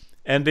 clearly.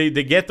 And they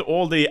get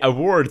all the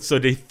awards, so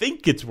they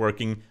think it's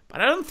working,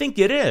 but I don't think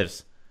it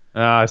is.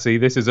 I see.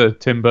 This is a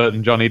Tim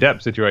Burton, Johnny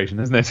Depp situation,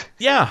 isn't it?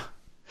 Yeah.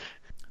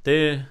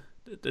 They're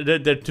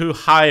too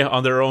high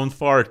on their own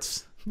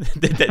farts.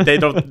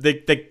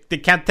 they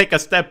can't take a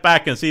step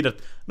back and see that,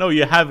 no,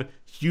 you have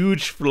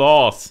huge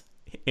flaws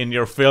in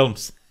your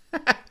films.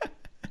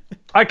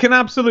 I can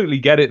absolutely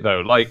get it,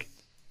 though. Like,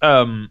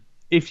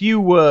 if you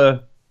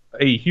were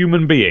a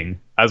human being,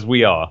 as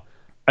we are,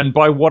 and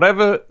by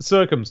whatever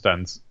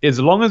circumstance, as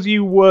long as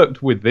you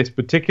worked with this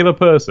particular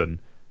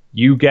person,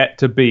 you get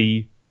to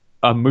be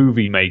a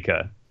movie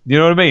maker. You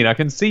know what I mean? I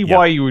can see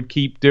why you would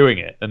keep doing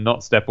it and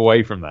not step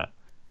away from that.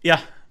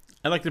 Yeah,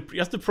 and like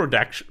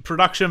the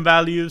production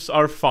values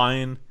are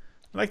fine.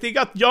 Like, they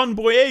got John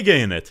Boyega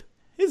in it.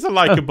 He's a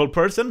likable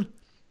person.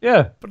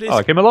 Yeah, but I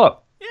like him a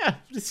lot. Yeah,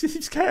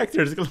 his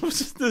character,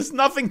 there's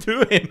nothing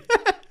to him.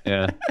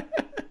 Yeah.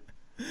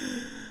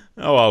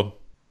 Oh well.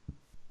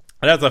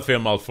 That's a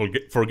film I'll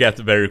forget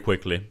very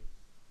quickly.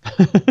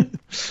 Oh,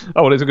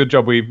 well, it's a good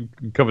job we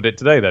covered it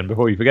today then,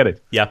 before you forget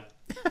it. Yeah.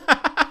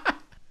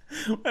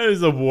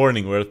 There's a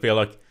warning where I feel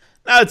like,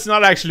 no, it's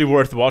not actually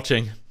worth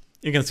watching.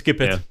 You can skip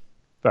it. Yeah.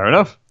 Fair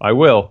enough. I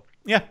will.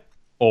 Yeah.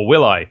 Or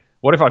will I?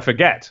 What if I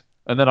forget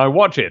and then I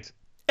watch it?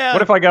 Yeah.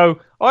 What if I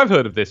go, I've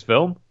heard of this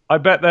film. I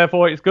bet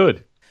therefore it's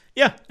good.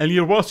 Yeah, and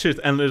you watch it,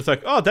 and it's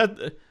like, oh,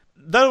 that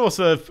was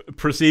a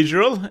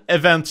procedural.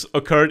 Events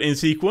occurred in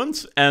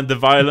sequence, and the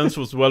violence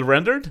was well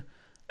rendered,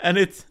 and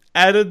it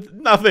added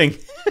nothing.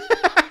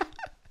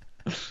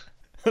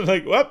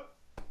 Like, what?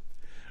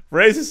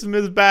 Racism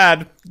is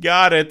bad.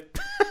 Got it.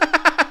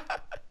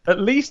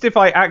 At least if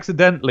I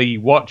accidentally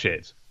watch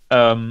it,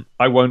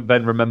 I won't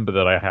then remember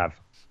that I have.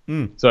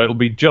 So it'll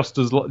be just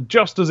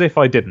as if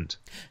I didn't.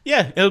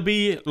 Yeah, it'll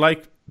be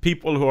like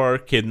people who are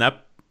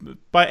kidnapped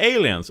by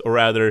aliens, or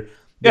rather,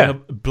 they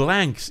have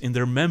blanks in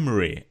their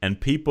memory, and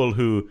people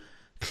who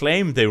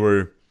claim they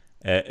were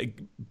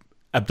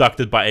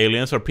abducted by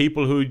aliens are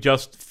people who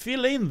just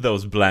fill in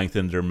those blanks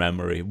in their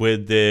memory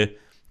with the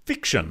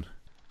fiction.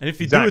 And if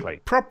you do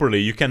it properly,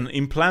 you can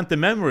implant the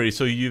memory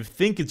so you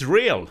think it's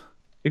real.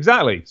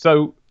 Exactly.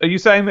 So are you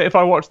saying that if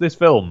I watch this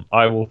film,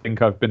 I will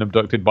think I've been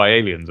abducted by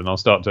aliens, and I'll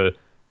start to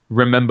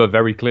remember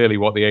very clearly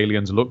what the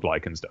aliens looked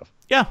like and stuff?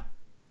 Yeah.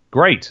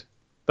 Great.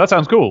 That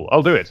sounds cool.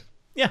 I'll do it.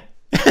 Yeah.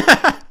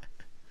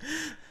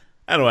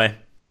 Anyway,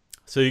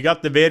 so you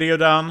got the video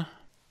done?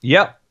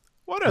 Yep.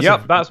 What else?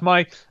 Yep, that's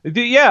my...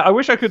 Yeah, I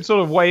wish I could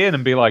sort of weigh in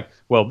and be like,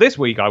 well, this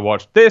week I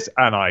watched this,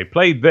 and I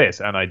played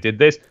this, and I did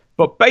this.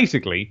 But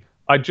basically,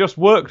 I just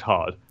worked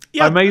hard.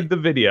 Yeah, I made the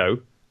video.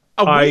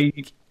 A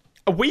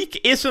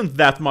week isn't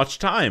that much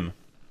time.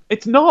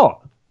 It's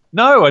not.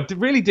 No, I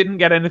really didn't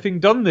get anything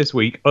done this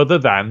week other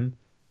than,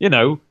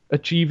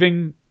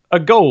 achieving a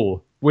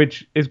goal,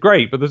 which is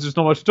great, but there's just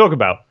not much to talk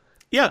about.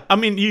 Yeah, I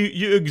mean,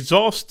 you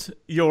exhaust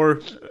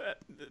your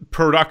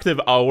productive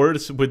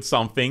hours with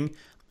something,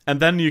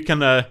 and then you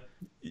can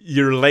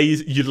you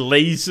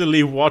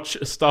lazily watch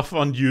stuff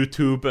on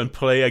YouTube and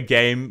play a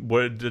game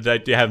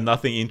that you have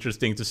nothing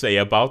interesting to say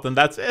about, and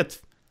that's it.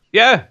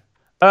 Yeah.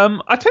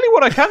 I tell you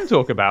what I can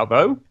talk about,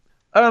 though.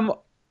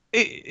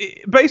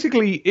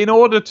 Basically, in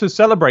order to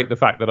celebrate the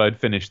fact that I'd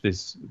finished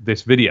this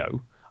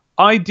video,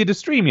 I did a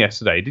stream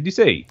yesterday. Did you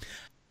see?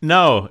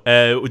 No.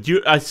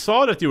 I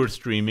saw that you were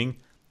streaming,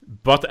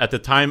 but at the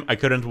time I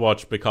couldn't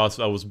watch because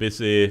I was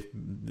busy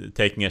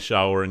taking a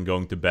shower and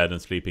going to bed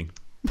and sleeping.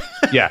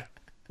 Yeah.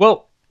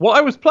 Well, what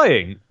I was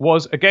playing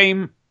was a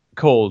game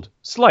called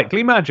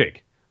Slightly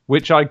Magic,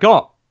 which I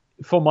got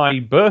for my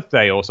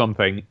birthday or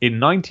something in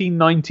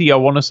 1990, I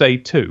want to say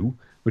 2,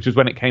 which is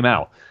when it came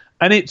out.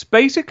 And it's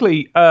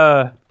basically,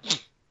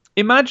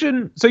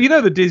 imagine, so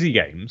the Dizzy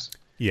games?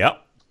 Yeah.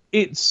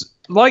 It's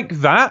like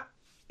that,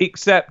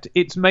 except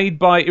it's made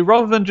by,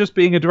 rather than just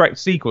being a direct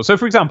sequel. So,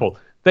 for example,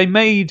 they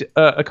made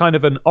a kind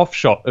of an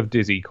offshot of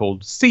Dizzy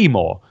called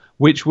Seymour,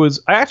 which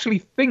was, I actually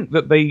think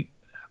that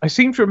I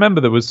seem to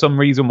remember there was some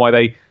reason why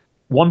they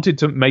wanted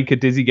to make a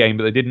Dizzy game,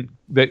 but they didn't.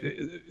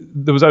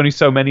 There was only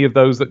so many of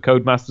those that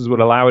Codemasters would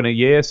allow in a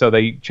year, so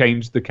they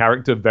changed the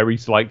character very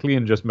slightly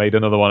and just made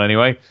another one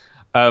anyway.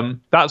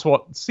 That's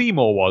what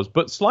Seymour was,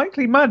 but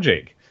Slightly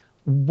Magic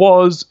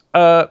was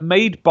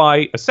made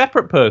by a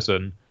separate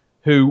person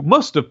who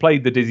must have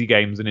played the Dizzy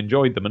games and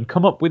enjoyed them and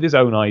come up with his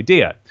own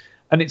idea.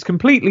 And it's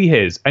completely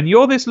his. And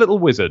you're this little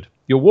wizard.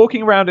 You're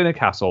walking around in a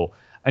castle,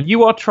 and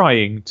you are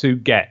trying to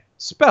get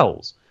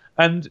spells.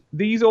 And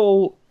these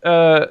are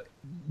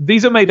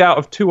made out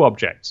of 2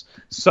 objects.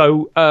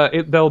 So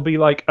there'll be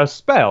like a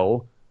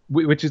spell,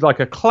 which is like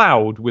a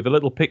cloud with a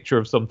little picture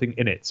of something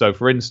in it. So,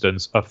 for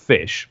instance, a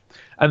fish.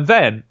 And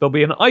then there'll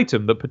be an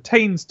item that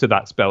pertains to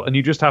that spell, and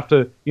you just have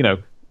to,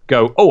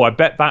 go, oh, I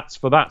bet that's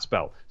for that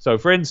spell. So,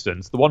 for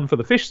instance, the one for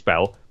the fish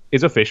spell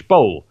is a fish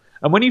bowl.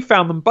 And when you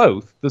found them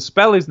both, the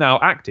spell is now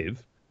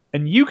active,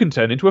 and you can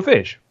turn into a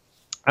fish.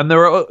 And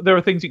there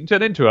are things you can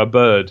turn into: a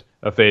bird,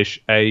 a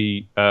fish,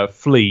 a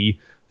flea,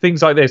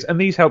 things like this.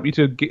 And these help you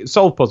to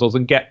solve puzzles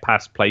and get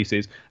past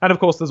places. And of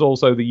course, there's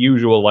also the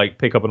usual, like,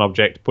 pick up an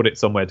object, put it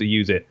somewhere to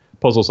use it,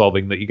 puzzle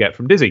solving that you get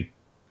from Dizzy.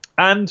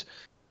 And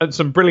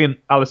some brilliant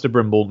Alistair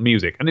Brimble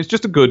music. And it's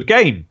just a good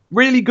game.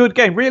 Really good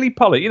game. Really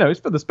polished. It's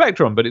for the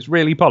Spectrum, but it's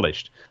really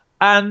polished.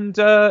 And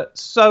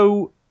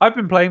so I've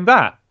been playing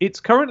that. It's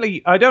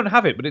currently, I don't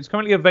have it, but it's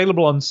currently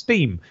available on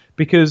Steam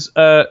because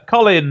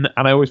Colin,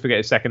 and I always forget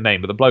his second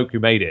name, but the bloke who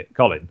made it,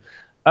 Colin,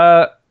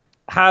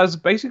 has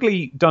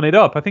basically done it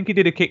up. I think he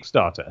did a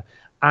Kickstarter,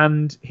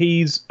 and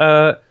he's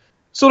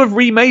sort of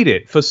remade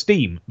it for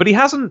Steam. But he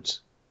hasn't,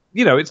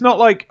 it's not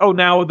like, oh,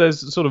 now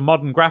there's sort of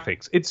modern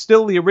graphics. It's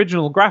still the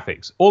original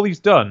graphics. All he's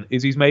done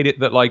is he's made it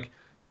that, like,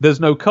 there's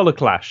no color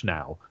clash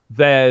now.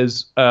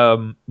 There's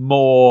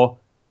more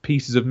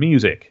pieces of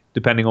music,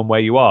 depending on where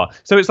you are.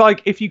 So it's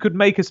like if you could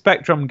make a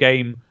Spectrum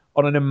game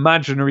on an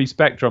imaginary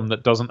Spectrum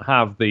that doesn't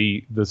have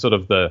the sort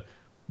of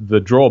the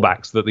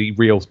drawbacks that the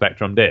real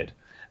Spectrum did.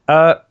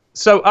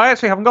 So I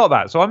actually haven't got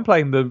that. So I'm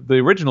playing the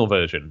original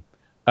version,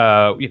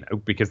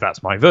 because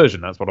that's my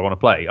version. That's what I want to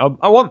play.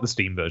 I want the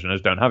Steam version. I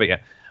just don't have it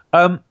yet.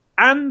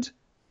 And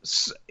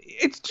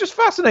it's just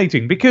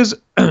fascinating because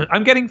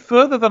I'm getting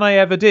further than I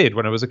ever did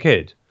when I was a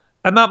kid.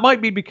 And that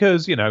might be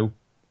because,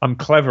 I'm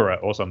cleverer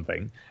or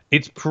something.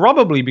 It's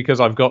probably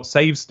because I've got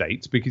save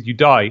states, because you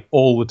die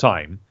all the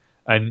time.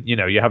 And,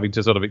 you're having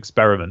to sort of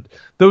experiment.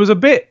 There was a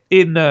bit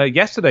in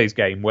yesterday's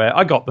game where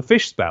I got the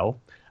fish spell,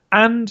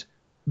 and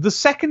the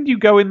second you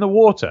go in the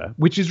water,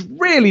 which is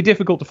really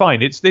difficult to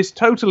find, it's this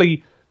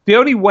totally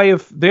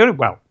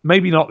well,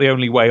 maybe not the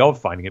only way of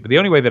finding it, but the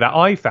only way that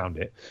I found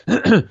it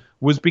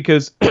was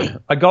because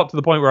I got to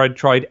the point where I'd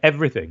tried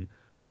everything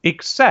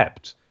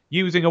except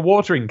using a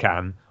watering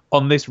can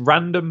on this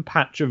random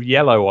patch of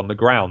yellow on the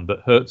ground that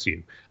hurts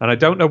you. And I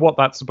don't know what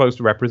that's supposed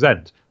to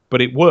represent,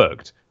 but it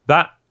worked.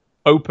 That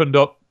opened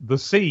up the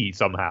sea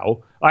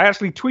somehow. I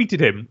actually tweeted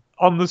him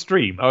on the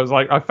stream. I was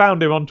like, I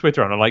found him on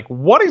Twitter, and I'm like,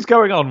 what is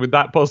going on with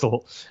that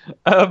puzzle?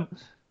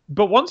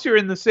 But once you're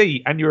in the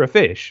sea and you're a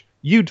fish,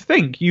 you'd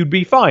think you'd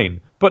be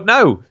fine. But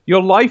no,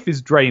 your life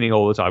is draining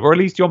all the time, or at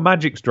least your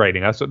magic's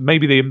draining. So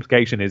maybe the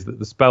implication is that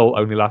the spell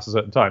only lasts a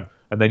certain time,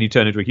 and then you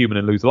turn into a human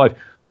and lose the life.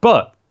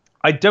 But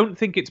I don't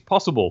think it's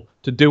possible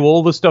to do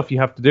all the stuff you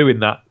have to do in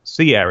that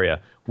sea area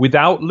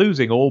without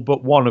losing all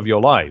but one of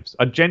your lives.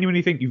 I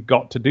genuinely think you've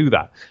got to do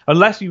that,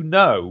 unless you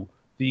know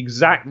the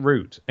exact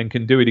route and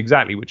can do it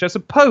exactly, which I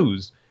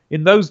suppose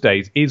in those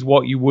days is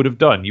what you would have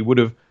done. You would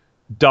have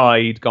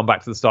died, gone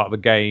back to the start of the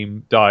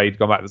game, died,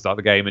 gone back to the start of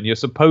the game, and you're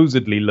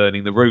supposedly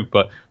learning the route.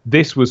 But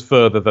this was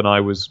further than I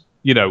was,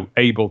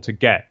 able to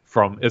get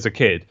from as a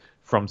kid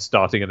from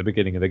starting at the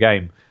beginning of the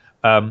game.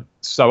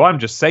 So I'm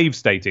just save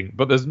stating,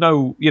 but there's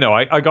no,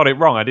 I got it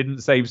wrong. I didn't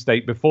save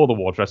state before the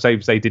water. I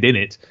save stated in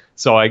it,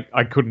 so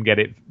I couldn't get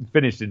it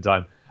finished in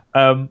time.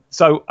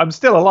 So I'm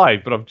still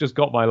alive, but I've just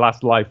got my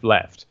last life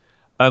left.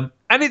 And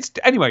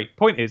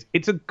point is,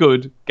 it's a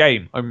good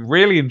game. I'm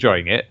really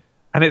enjoying it.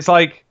 And it's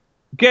like,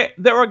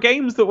 there are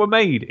games that were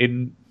made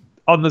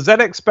on the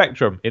ZX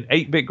Spectrum in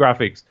 8-bit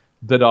graphics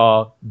that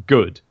are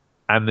good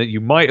and that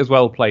you might as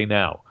well play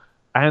now.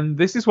 And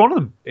this is one of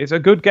them. It's a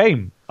good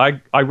game.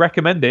 I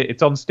recommend it.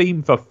 It's on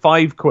Steam for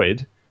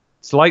 £5.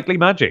 Slightly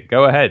Magic.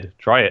 Go ahead.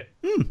 Try it.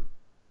 It's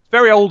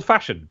very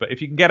old-fashioned, but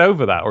if you can get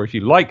over that, or if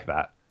you like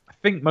that, I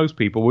think most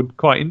people would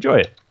quite enjoy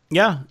it.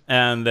 Yeah,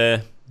 and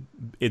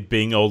it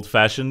being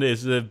old-fashioned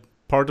is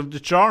part of the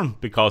charm,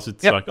 because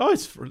it's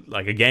it's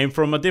like a game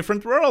from a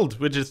different world,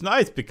 which is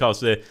nice,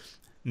 because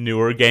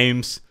newer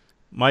games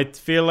might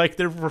feel like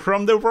they're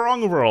from the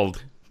wrong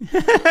world.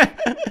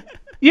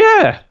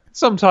 Yeah.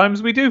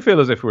 Sometimes we do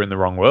feel as if we're in the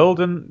wrong world,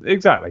 and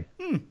exactly.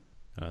 I'm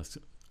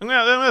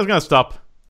going to stop.